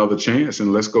give me another chance,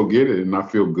 and let's go get it. And I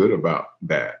feel good about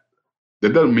that.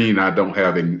 That doesn't mean I don't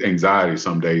have anxiety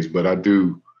some days, but I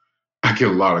get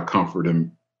a lot of comfort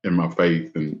in my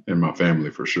faith and in my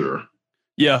family for sure.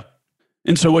 Yeah.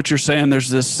 And so what you're saying, there's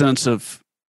this sense of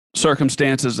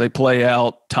circumstances, they play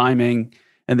out, timing,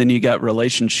 and then you got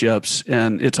relationships,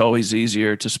 and it's always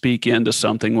easier to speak into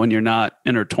something when you're not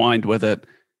intertwined with it.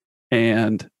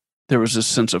 And there was this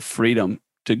sense of freedom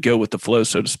to go with the flow,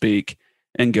 so to speak,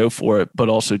 and go for it, but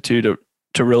also too,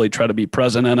 to really try to be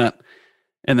present in it.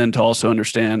 And then to also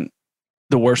understand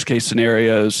the worst case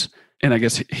scenarios. And I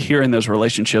guess hearing those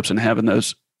relationships and having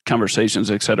those conversations,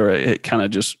 et cetera, it kind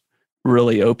of just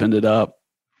really opened it up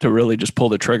to really just pull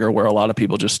the trigger where a lot of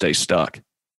people just stay stuck.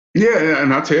 Yeah.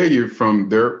 And I tell you from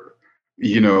there,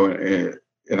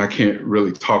 and I can't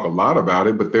really talk a lot about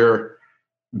it, but there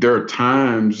are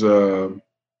times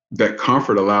that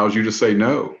comfort allows you to say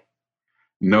no.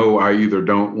 No, I either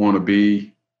don't want to be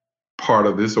part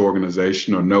of this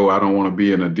organization, or no, I don't want to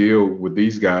be in a deal with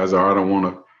these guys, or I don't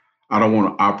want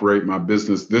to operate my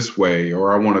business this way,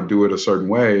 or I want to do it a certain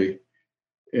way.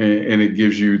 And it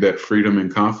gives you that freedom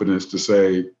and confidence to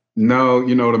say, no,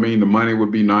 you know what I mean? The money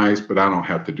would be nice, but I don't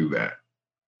have to do that.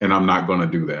 And I'm not going to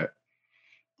do that.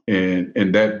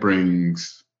 And that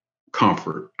brings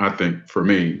comfort, I think, for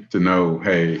me to know,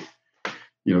 hey,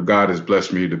 God has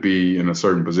blessed me to be in a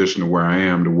certain position to where I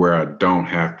am, to where I don't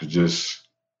have to just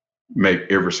make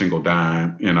every single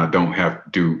dime, and I don't have to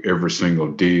do every single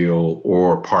deal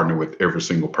or partner with every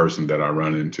single person that I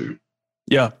run into.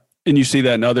 Yeah. And you see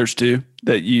that in others too,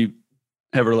 that you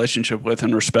have a relationship with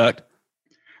and respect.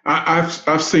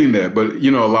 I've seen that, but a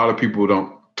lot of people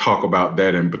don't talk about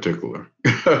that in particular.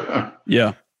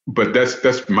 Yeah. But that's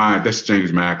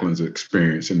James Maclin's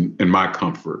experience and my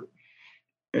comfort.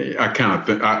 I kind of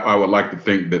think I would like to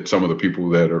think that some of the people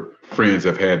that are friends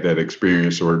have had that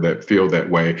experience or that feel that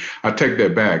way. I take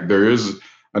that back.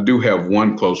 I do have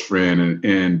one close friend,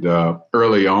 and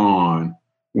early on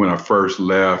when I first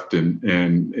left,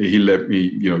 and he let me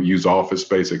use office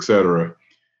space, et cetera,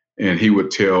 and he would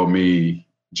tell me,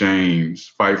 James,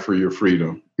 fight for your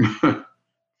freedom,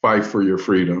 fight for your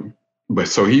freedom. But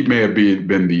so he may have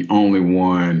been the only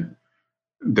one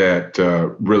that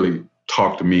really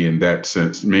talked to me in that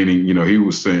sense, meaning, he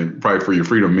was saying fight for your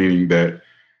freedom, meaning that,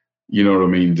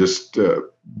 just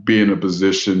be in a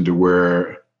position to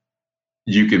where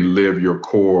you can live your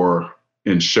core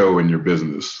and show in your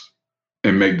business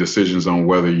and make decisions on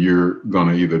whether you're going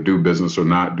to either do business or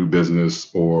not do business,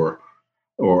 or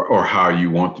how you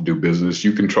want to do business.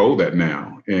 You control that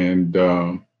now. And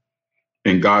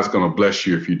God's going to bless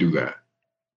you if you do that.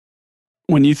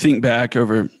 When you think back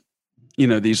over,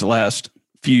 these last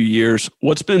few years,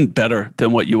 what's been better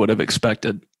than what you would have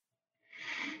expected?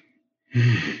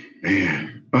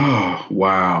 Man, oh,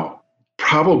 wow.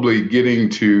 Probably getting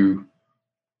to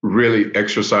really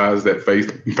exercise that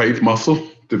faith muscle,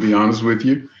 to be honest with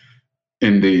you.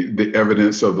 And the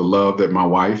evidence of the love that my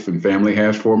wife and family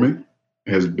has for me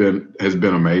has been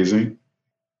amazing.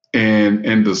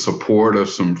 And the support of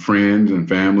some friends and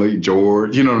family,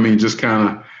 George, just kind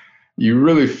of, you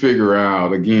really figure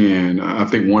out, again, I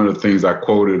think one of the things I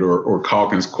quoted or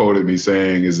Calkins quoted me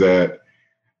saying is that,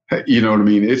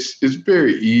 it's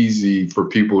very easy for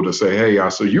people to say, hey,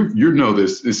 so you know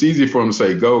this. It's easy for them to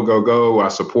say, go, go, go, I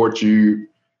support you.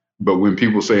 But when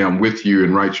people say I'm with you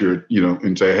and write your,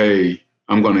 and say, hey,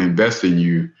 I'm going to invest in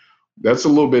you, that's a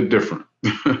little bit different.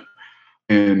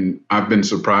 And I've been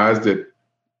surprised at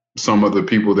some of the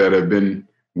people that have been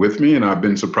with me, and I've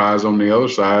been surprised on the other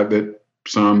side that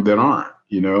some that aren't,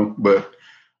 but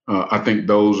I think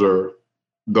those are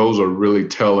really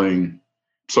telling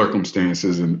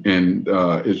circumstances, and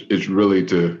it's really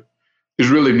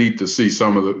neat to see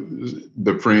some of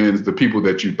the friends, the people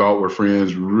that you thought were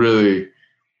friends, really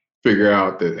figure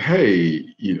out that, hey,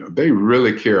 they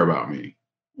really care about me,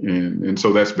 and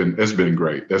so that's been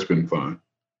great. That's been fun.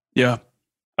 Yeah,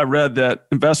 I read that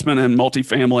investment in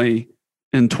multifamily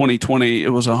in 2020, it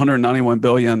was 191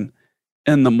 billion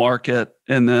in the market.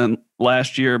 And then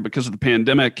last year, because of the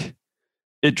pandemic,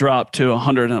 it dropped to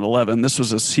 111. This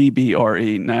was a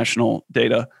CBRE national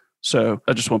data. So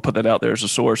I just want to put that out there as a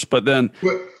source. But then,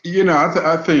 well,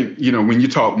 I think, when you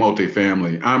talk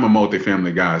multifamily, I'm a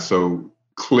multifamily guy. So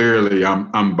clearly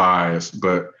I'm biased,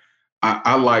 but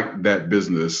I like that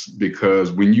business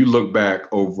because when you look back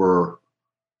over,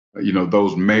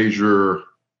 those major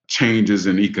changes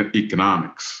in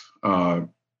economics,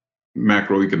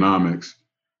 macroeconomics,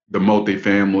 the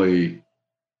multifamily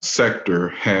sector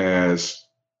has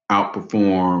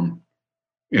outperformed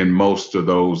in most of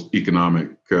those economic,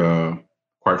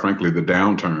 quite frankly, the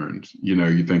downturns.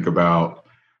 You think about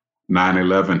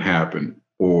 9/11 happened,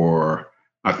 or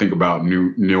I think about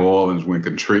New Orleans when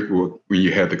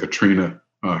you had the Katrina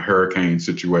hurricane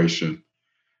situation,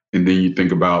 and then you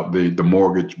think about the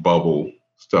mortgage bubble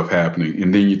stuff happening,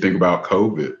 and then you think about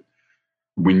COVID.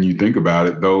 When you think about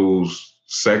it,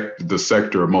 the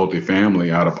sector of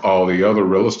multifamily out of all the other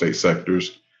real estate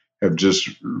sectors have just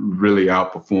really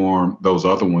outperformed those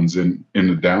other ones in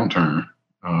the downturn.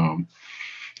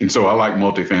 And so I like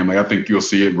multifamily. I think you'll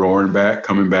see it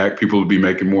coming back. People will be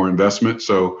making more investment.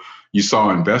 So you saw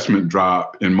investment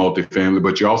drop in multifamily,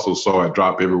 but you also saw it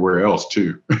drop everywhere else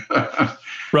too.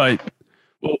 Right.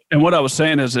 Well, and what I was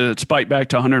saying is that it spiked back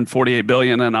to 148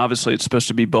 billion, and obviously it's supposed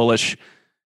to be bullish.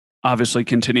 Obviously,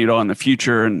 continued on in the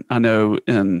future, and I know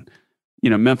in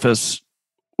Memphis,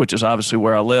 which is obviously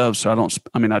where I live. So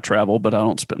I travel, but I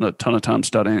don't spend a ton of time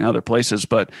studying other places.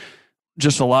 But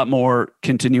just a lot more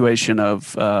continuation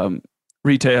of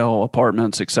retail,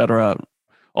 apartments, et cetera,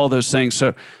 all those things.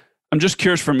 So I'm just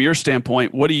curious from your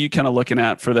standpoint, what are you kind of looking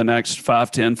at for the next 5,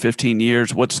 10, 15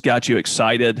 years? What's got you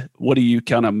excited? What are you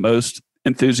kind of most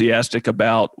enthusiastic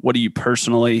about? What are you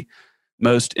personally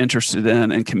most interested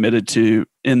in and committed to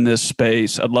in this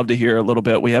space? I'd love to hear a little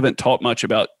bit. We haven't talked much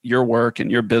about your work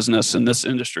and your business in this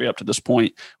industry up to this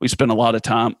point. We spent a lot of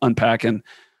time unpacking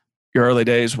your early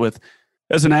days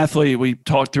as an athlete. We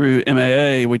talked through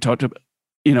MAA. We talked about,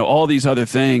 all these other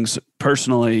things,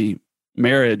 personally,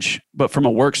 marriage, but from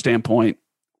a work standpoint,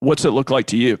 what's it look like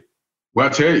to you? Well, I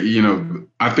tell you,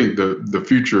 I think the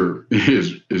future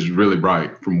is really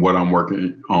bright from what I'm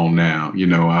working on now.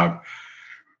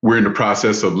 We're in the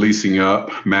process of leasing up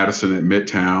Madison at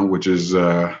Midtown, which is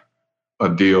a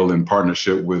deal in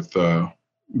partnership with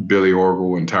Billy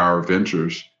Orgel and Tower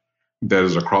Ventures that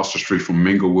is across the street from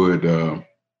Minglewood,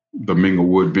 the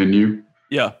Minglewood venue.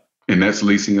 Yeah. And that's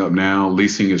leasing up now.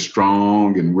 Leasing is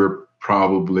strong, and we're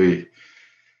probably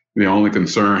the only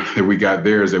concern that we got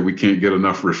there is that we can't get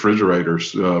enough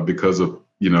refrigerators because of,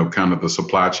 kind of the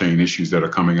supply chain issues that are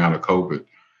coming out of COVID.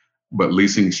 But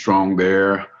leasing strong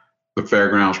there. The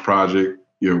Fairgrounds project,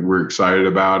 we're excited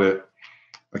about it.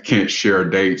 I can't share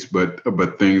dates, but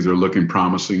things are looking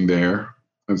promising there.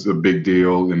 It's a big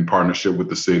deal in partnership with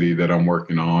the city that I'm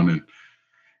working on.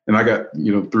 And I got,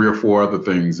 3 or 4 other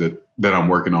things that I'm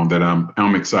working on that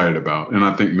I'm excited about. And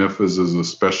I think Memphis is a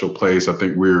special place. I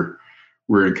think we're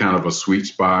in kind of a sweet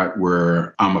spot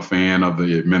where I'm a fan of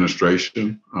the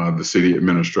administration, the city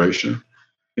administration,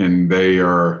 and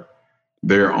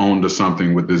they're on to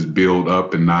something with this build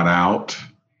up and not out.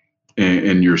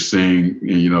 And you're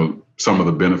seeing, some of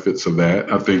the benefits of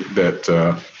that. I think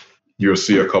that you'll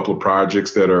see a couple of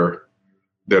projects that'll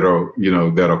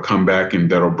come back and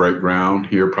that'll break ground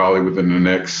here probably within the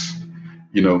next,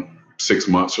 6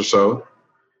 months or so,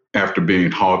 after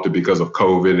being halted because of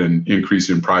COVID and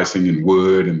increase in pricing in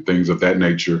wood and things of that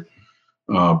nature.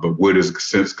 But wood has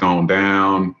since gone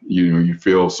down. You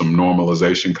feel some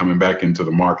normalization coming back into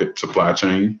the market supply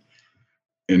chain.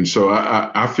 And so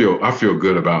I feel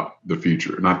good about the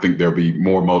future. And I think there'll be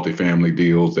more multifamily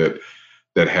deals that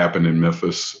happen in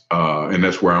Memphis. And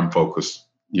that's where I'm focused.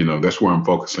 That's where I'm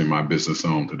focusing my business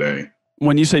on today.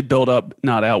 When you say build up,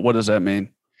 not out, what does that mean?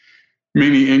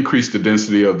 Meaning increase the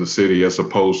density of the city as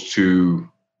opposed to,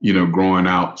 growing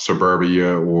out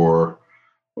suburbia or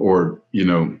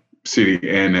city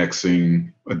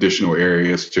annexing additional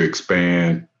areas to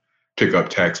expand, pick up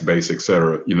tax base, et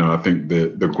cetera. I think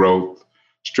the growth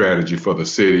strategy for the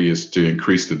city is to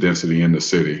increase the density in the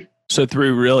city. So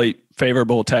through really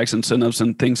favorable tax incentives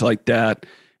and things like that,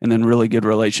 and then really good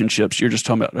relationships, you're just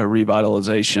talking about a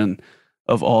revitalization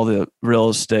of all the real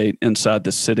estate inside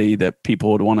the city that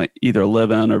people would want to either live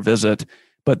in or visit,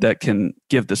 but that can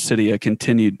give the city a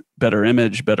continued better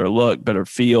image, better look, better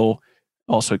feel,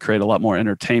 also create a lot more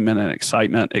entertainment and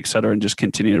excitement, et cetera, and just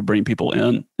continue to bring people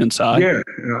inside. Yeah,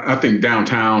 I think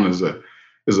downtown is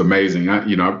amazing.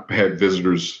 I've had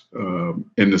visitors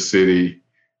in the city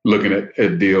looking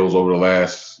at deals over the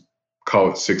last,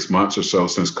 call it 6 months or so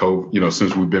since COVID,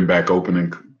 since we've been back open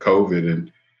in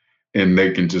COVID, and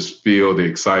they can just feel the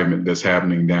excitement that's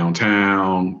happening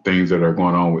downtown, things that are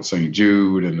going on with St.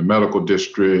 Jude and the medical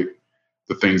district,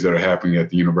 the things that are happening at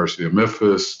the University of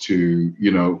Memphis to,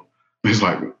 it's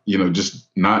like, just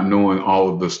not knowing all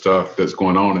of the stuff that's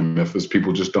going on in Memphis.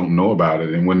 People just don't know about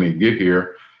it. And when they get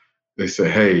here, they say,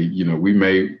 hey,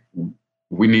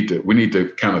 we need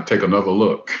to kind of take another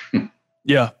look.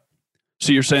 Yeah.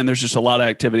 So you're saying there's just a lot of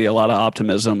activity, a lot of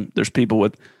optimism. There's people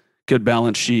with good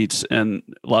balance sheets and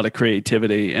a lot of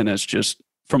creativity. And it's just,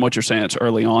 from what you're saying, it's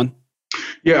early on.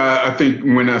 Yeah, I think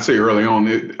when I say early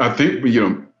on, I think,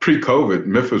 pre-COVID,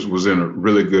 Memphis was in a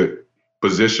really good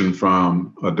position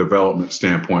from a development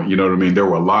standpoint. You know what I mean? There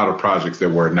were a lot of projects that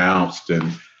were announced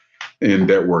and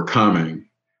that were coming.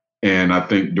 And I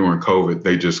think during COVID,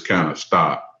 they just kind of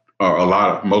stopped.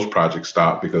 Most projects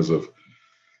stopped because of,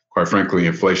 quite frankly,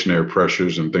 inflationary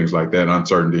pressures and things like that,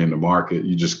 uncertainty in the market.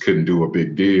 You just couldn't do a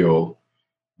big deal.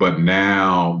 But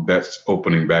now that's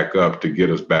opening back up to get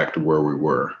us back to where we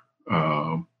were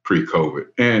pre-COVID.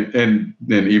 And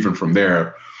then even from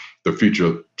there, the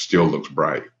future still looks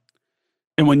bright.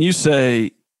 And when you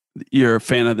say you're a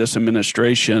fan of this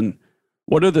administration,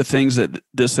 what are the things that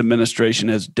this administration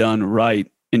has done right,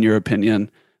 in your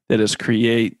opinion, that has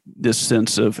create this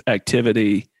sense of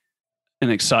activity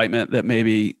and excitement that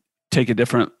maybe take a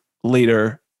different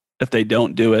leader? If they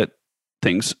don't do it,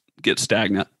 things get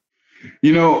stagnant.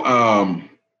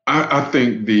 I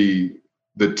think the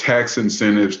tax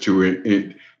incentives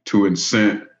to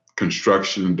incent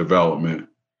construction and development,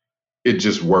 it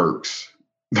just works.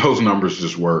 Those numbers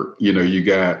just work. You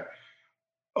got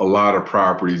a lot of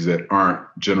properties that aren't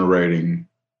generating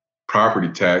property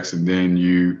tax, and then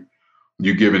you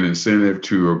give an incentive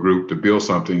to a group to build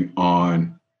something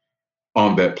on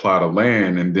that plot of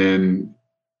land, and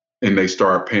they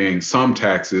start paying some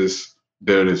taxes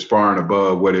that is far and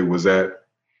above what it was at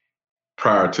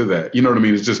prior to that. You know what I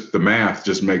mean? It's just the math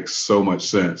just makes so much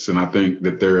sense. And I think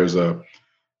that there's a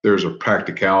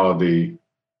practicality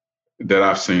that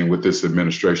I've seen with this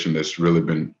administration that's really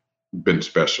been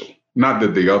special. Not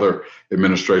that the other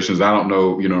administrations, I don't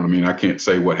know, you know what I mean? I can't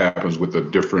say what happens with a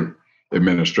different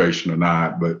administration or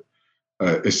not, but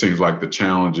it seems like the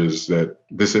challenges that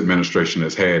this administration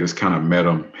has had has kind of met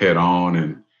them head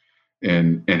on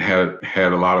and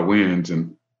had a lot of wins.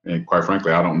 And quite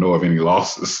frankly, I don't know of any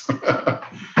losses.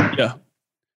 Yeah.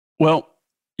 Well,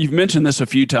 you've mentioned this a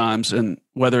few times, and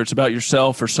whether it's about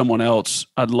yourself or someone else,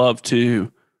 I'd love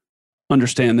to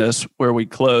understand this where we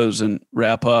close and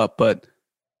wrap up. But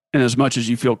and as much as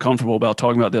you feel comfortable about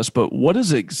talking about this, but what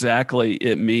does exactly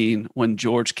it mean when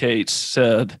George Cates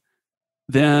said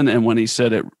then, and when he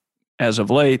said it as of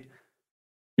late,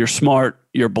 you're smart,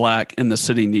 you're Black, and the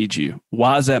city needs you?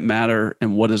 Why does that matter,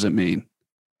 and what does it mean?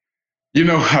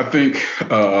 I think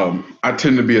I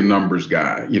tend to be a numbers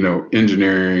guy,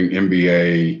 engineering,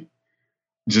 MBA,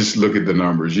 just look at the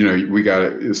numbers. We got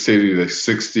a city that's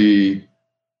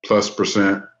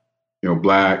 60+%,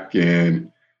 Black, and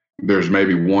there's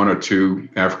maybe one or two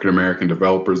African-American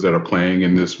developers that are playing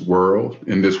in this world.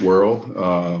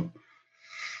 I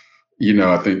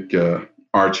think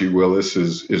Archie Willis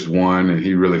is one, and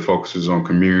he really focuses on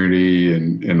community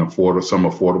and some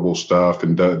affordable stuff,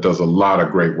 and does a lot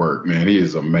of great work, man. He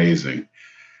is amazing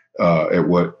at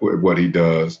what he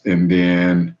does. And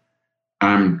then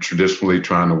I'm traditionally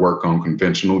trying to work on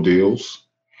conventional deals.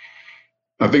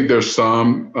 I think there's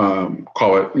some,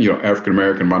 call it,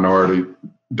 African-American minority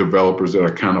developers that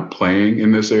are kind of playing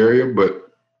in this area,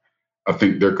 but I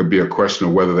think there could be a question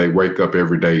of whether they wake up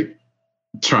every day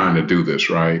trying to do this,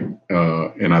 right?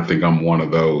 And I think I'm one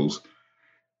of those.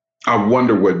 I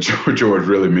wonder what George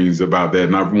really means about that.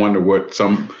 And I wonder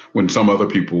when some other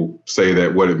people say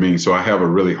that, what it means. So I have a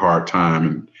really hard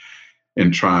time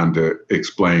in trying to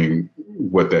explain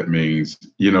what that means.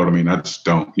 You know what I mean? I just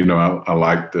don't, I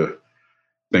like to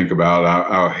think about,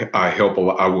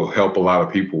 I will help a lot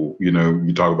of people.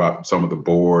 You talk about some of the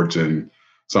boards and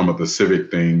some of the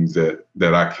civic things that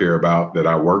I care about, that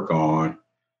I work on.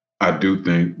 I do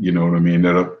think,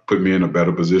 that'll put me in a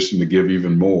better position to give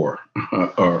even more,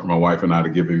 or my wife and I to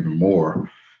give even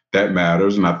more. That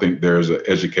matters. And I think there's an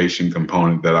education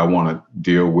component that I want to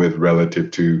deal with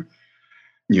relative to,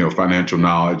 financial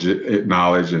knowledge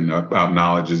and about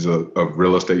knowledges of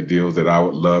real estate deals that I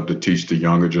would love to teach the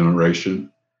younger generation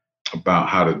about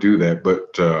how to do that.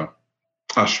 But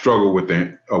I struggle with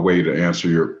a way to answer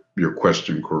your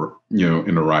question,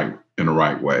 in the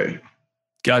right way.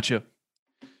 Gotcha.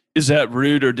 Is that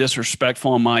rude or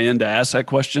disrespectful on my end to ask that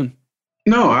question?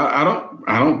 No, I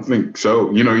don't think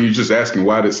so. You're just asking,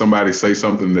 why did somebody say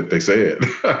something that they said?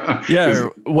 Yeah.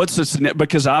 What's this?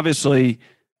 Because obviously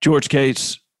George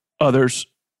Cates, others,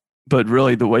 but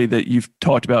really the way that you've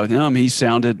talked about him, he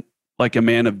sounded like a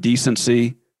man of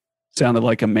decency, sounded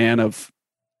like a man of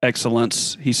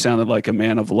excellence. He sounded like a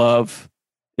man of love.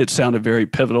 It sounded very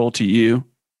pivotal to you.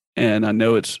 And I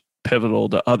know it's pivotal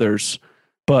to others.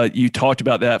 But you talked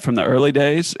about that from the early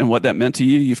days and what that meant to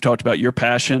you. You've talked about your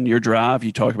passion, your drive.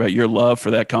 You talk about your love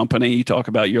for that company. You talk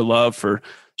about your love for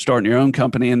starting your own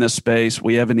company in this space.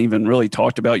 We haven't even really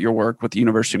talked about your work with the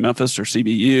University of Memphis or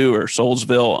CBU or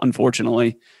Soulsville,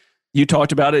 unfortunately. You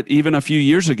talked about it even a few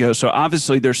years ago. So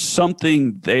obviously there's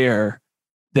something there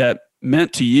that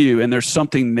meant to you, and there's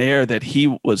something there that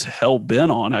he was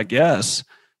hell-bent on, I guess,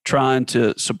 trying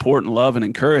to support and love and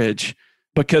encourage,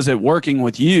 because it working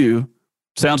with you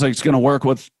sounds like it's going to work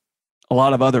with a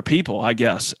lot of other people, I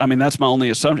guess. I mean, that's my only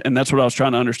assumption, and that's what I was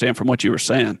trying to understand from what you were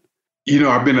saying.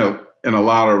 I've been in a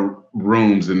lot of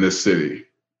rooms in this city.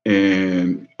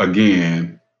 And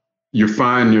again, you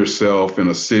find yourself in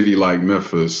a city like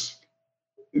Memphis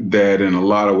that in a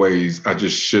lot of ways, I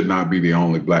just should not be the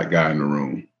only Black guy in the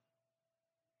room.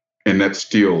 And that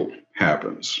still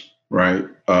happens, right?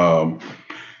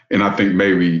 And I think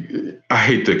maybe, I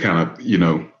hate to kind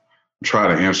of, try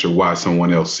to answer why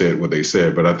someone else said what they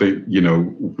said, but I think,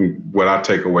 what I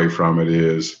take away from it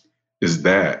is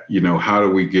that, how do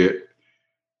we get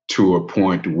to a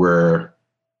point where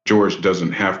George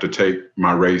doesn't have to take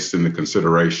my race into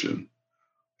consideration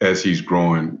as he's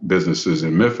growing businesses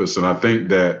in Memphis? And I think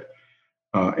that,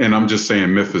 and I'm just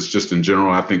saying Memphis just in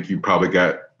general, I think you probably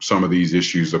got some of these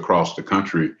issues across the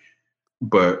country,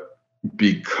 but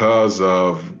because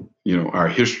of our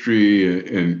history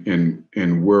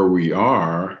and where we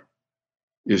are,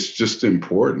 it's just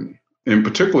important, and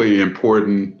particularly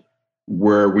important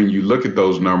where when you look at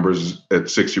those numbers at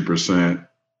 60%,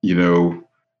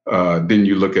 then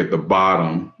you look at the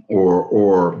bottom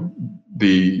or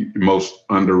the most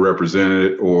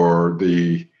underrepresented or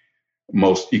the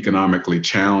most economically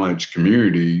challenged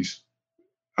communities.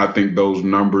 I think those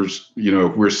numbers,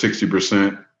 if we're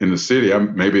 60% in the city,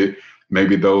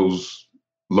 maybe those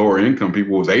lower income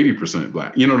people was 80%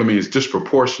 Black. You know what I mean? It's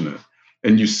disproportionate.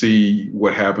 And you see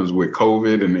what happens with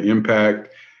COVID and the impact,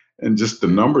 and just the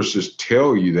numbers just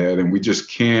tell you that. And we just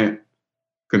can't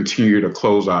continue to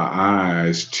close our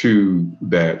eyes to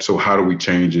that. So how do we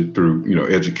change it through,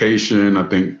 education? I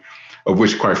think, of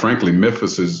which, quite frankly,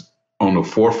 Memphis is on the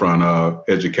forefront of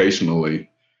educationally,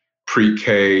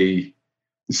 pre-K,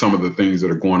 some of the things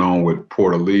that are going on with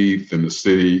Port Leaf and the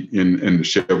city in the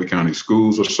Shelby County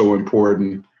schools are so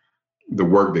important. The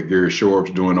work that Gary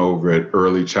Shorb's doing over at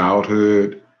early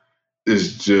childhood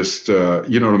is just,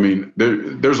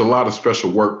 there's a lot of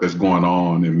special work that's going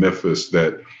on in Memphis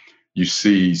that you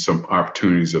see some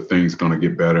opportunities of things going to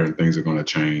get better and things are going to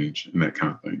change and that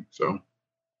kind of thing. So,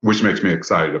 which makes me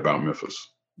excited about Memphis.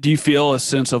 Do you feel a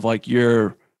sense of like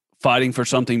you're fighting for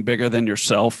something bigger than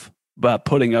yourself by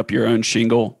putting up your own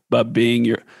shingle, by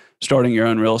starting your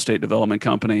own real estate development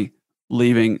company,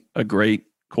 leaving a great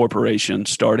corporation,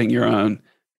 starting your own,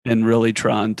 and really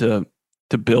trying to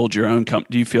build your own company?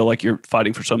 Do you feel like you're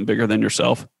fighting for something bigger than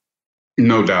yourself?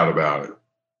 No doubt about it.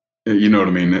 You know what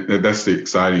I mean? That's the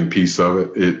exciting piece of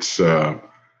it. It's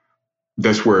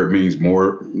that's where it means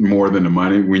more than the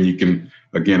money. When you can,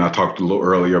 again, I talked a little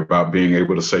earlier about being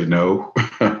able to say no,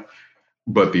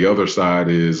 but the other side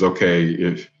is, okay,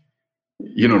 if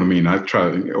you know what I mean, I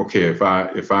try to think, okay,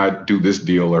 if I do this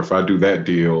deal or if I do that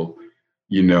deal,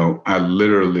 I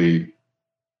literally,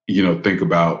 think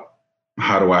about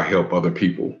how do I help other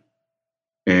people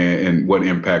and what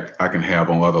impact I can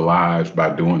have on other lives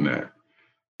by doing that.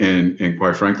 And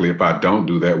quite frankly, if I don't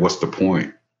do that, what's the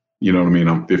point? You know what I mean?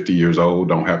 I'm 50 years old,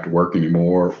 don't have to work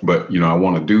anymore, but, I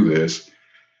want to do this.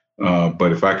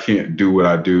 But if I can't do what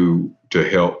I do to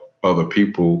help other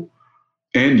people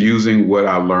and using what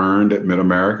I learned at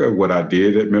Mid-America, what I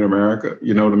did at Mid-America,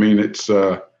 you know what I mean? It's,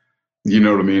 I've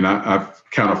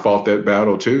kind of fought that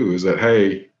battle too, is that,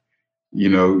 hey,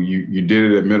 you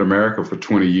did it at Mid-America for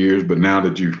 20 years, but now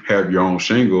that you have your own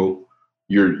shingle,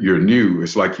 you're new.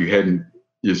 It's like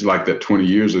it's like that 20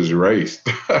 years is erased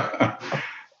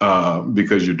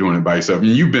because you're doing it by yourself. And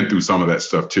you've been through some of that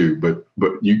stuff too, but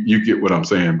you get what I'm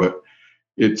saying. But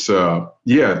it's,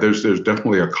 there's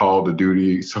definitely a call to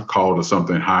duty, it's a call to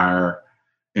something higher,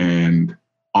 and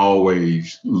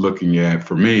always looking at,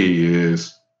 for me,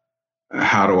 is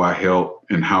how do I help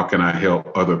and how can I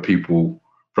help other people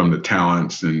from the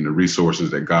talents and the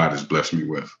resources that God has blessed me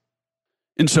with.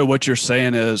 And so what you're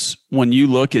saying is when you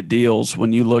look at deals,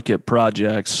 when you look at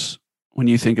projects, when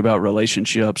you think about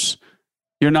relationships,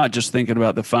 you're not just thinking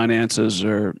about the finances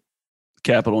or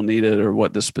capital needed or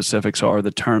what the specifics are,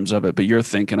 the terms of it, but you're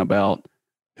thinking about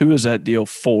who is that deal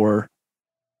for?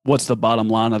 What's the bottom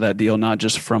line of that deal, not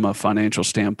just from a financial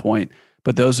standpoint,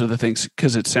 but those are the things,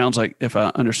 because it sounds like, if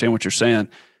I understand what you're saying,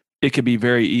 it could be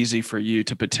very easy for you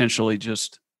to potentially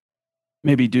just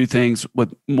maybe do things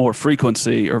with more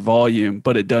frequency or volume,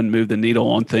 but it doesn't move the needle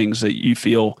on things that you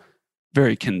feel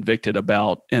very convicted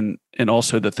about, and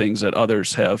also the things that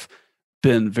others have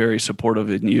been very supportive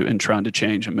in you and trying to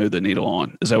change and move the needle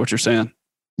on. Is that what you're saying?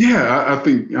 Yeah, I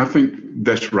think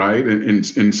that's right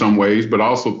in some ways, but I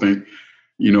also think,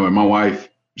 and my wife,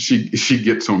 she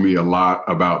gets on me a lot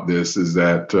about this, is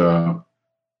that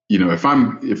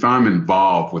if I'm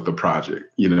involved with the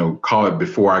project, call it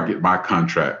before I get my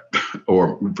contract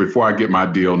or before I get my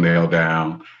deal nailed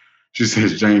down, she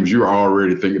says, James, you're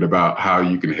already thinking about how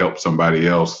you can help somebody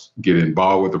else get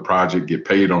involved with the project, get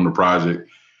paid on the project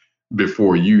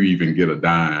before you even get a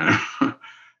dime.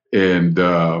 And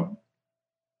I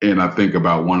think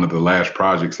about one of the last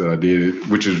projects that I did,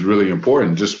 which is really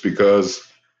important, just because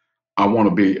I want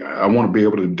to be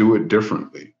able to do it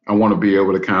differently. I want to be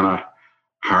able to kind of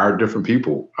hire different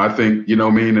people. I think, in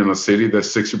a city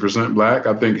that's 60% Black,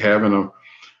 I think having a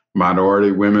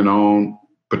minority women-owned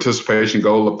participation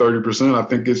goal of 30%, I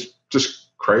think it's just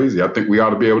crazy. I think we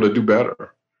ought to be able to do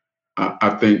better.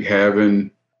 I think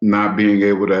not being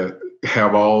able to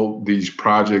have all these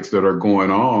projects that are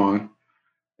going on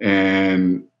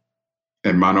and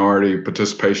minority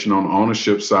participation on the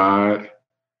ownership side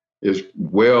is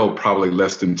probably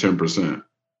less than 10%.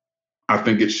 I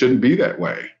think it shouldn't be that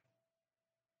way.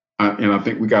 And I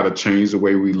think we got to change the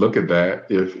way we look at that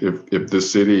if the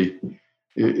city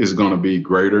is going to be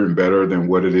greater and better than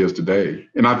what it is today.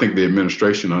 And I think the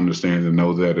administration understands and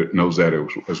knows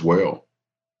that as well.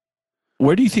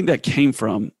 Where do you think that came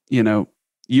from?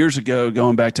 Years ago,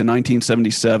 going back to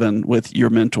 1977 with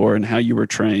your mentor and how you were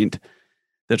trained,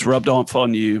 that's rubbed off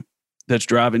on you, that's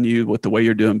driving you with the way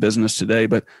you're doing business today.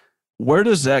 But where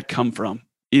does that come from?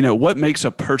 What makes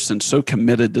a person so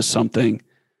committed to something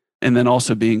and then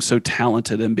also being so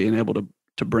talented and being able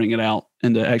to bring it out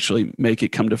and to actually make it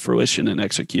come to fruition and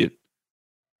execute?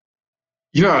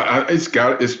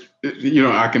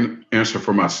 I can answer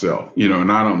for myself,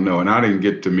 and I don't know. And I didn't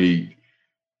get to meet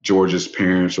George's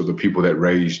parents or the people that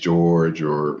raised George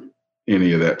or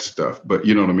any of that stuff. But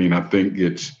you know what I mean? I think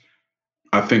it's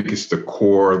the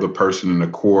core of the person and the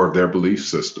core of their belief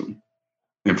system.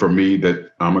 And for me,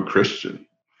 that I'm a Christian,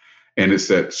 and it's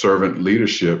that servant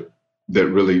leadership that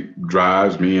really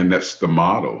drives me. And that's the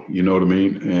model, you know what I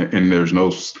mean? And there's no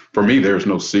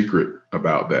secret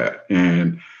about that.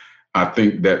 And I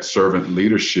think that servant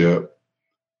leadership,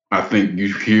 I think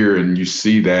you hear and you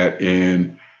see that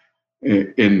in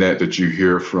that you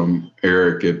hear from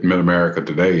Eric at Mid-America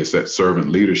today. It's that servant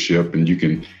leadership, and you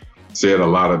can say it a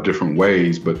lot of different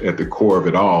ways, but at the core of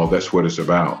it all, that's what it's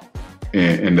about.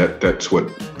 And that's what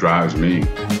drives me.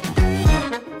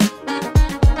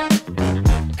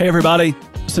 Hey, everybody.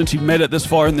 Since you've made it this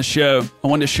far in the show, I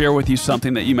wanted to share with you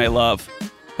something that you may love.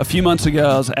 A few months ago,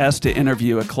 I was asked to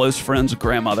interview a close friend's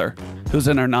grandmother who's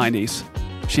in her 90s.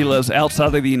 She lives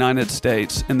outside of the United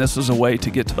States, and this was a way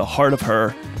to get to the heart of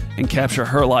her and capture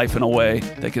her life in a way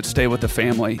that could stay with the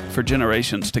family for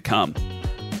generations to come.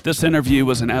 This interview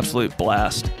was an absolute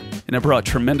blast, and it brought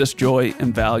tremendous joy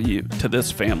and value to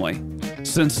this family.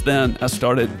 Since then, I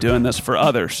started doing this for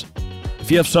others.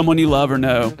 If you have someone you love or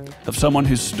know of someone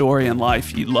whose story and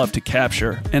life you'd love to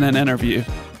capture in an interview,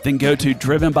 then go to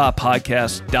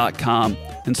drivenbypodcast.com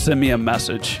and send me a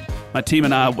message. My team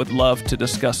and I would love to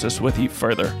discuss this with you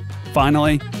further.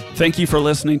 Finally, thank you for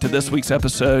listening to this week's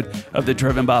episode of the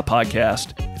Driven By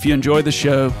Podcast. If you enjoyed the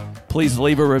show, please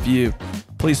leave a review.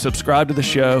 Please subscribe to the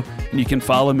show, and you can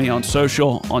follow me on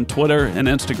social, on Twitter and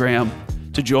Instagram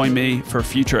to join me for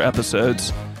future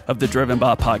episodes of the Driven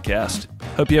By Podcast.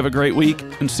 Hope you have a great week,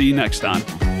 and see you next time.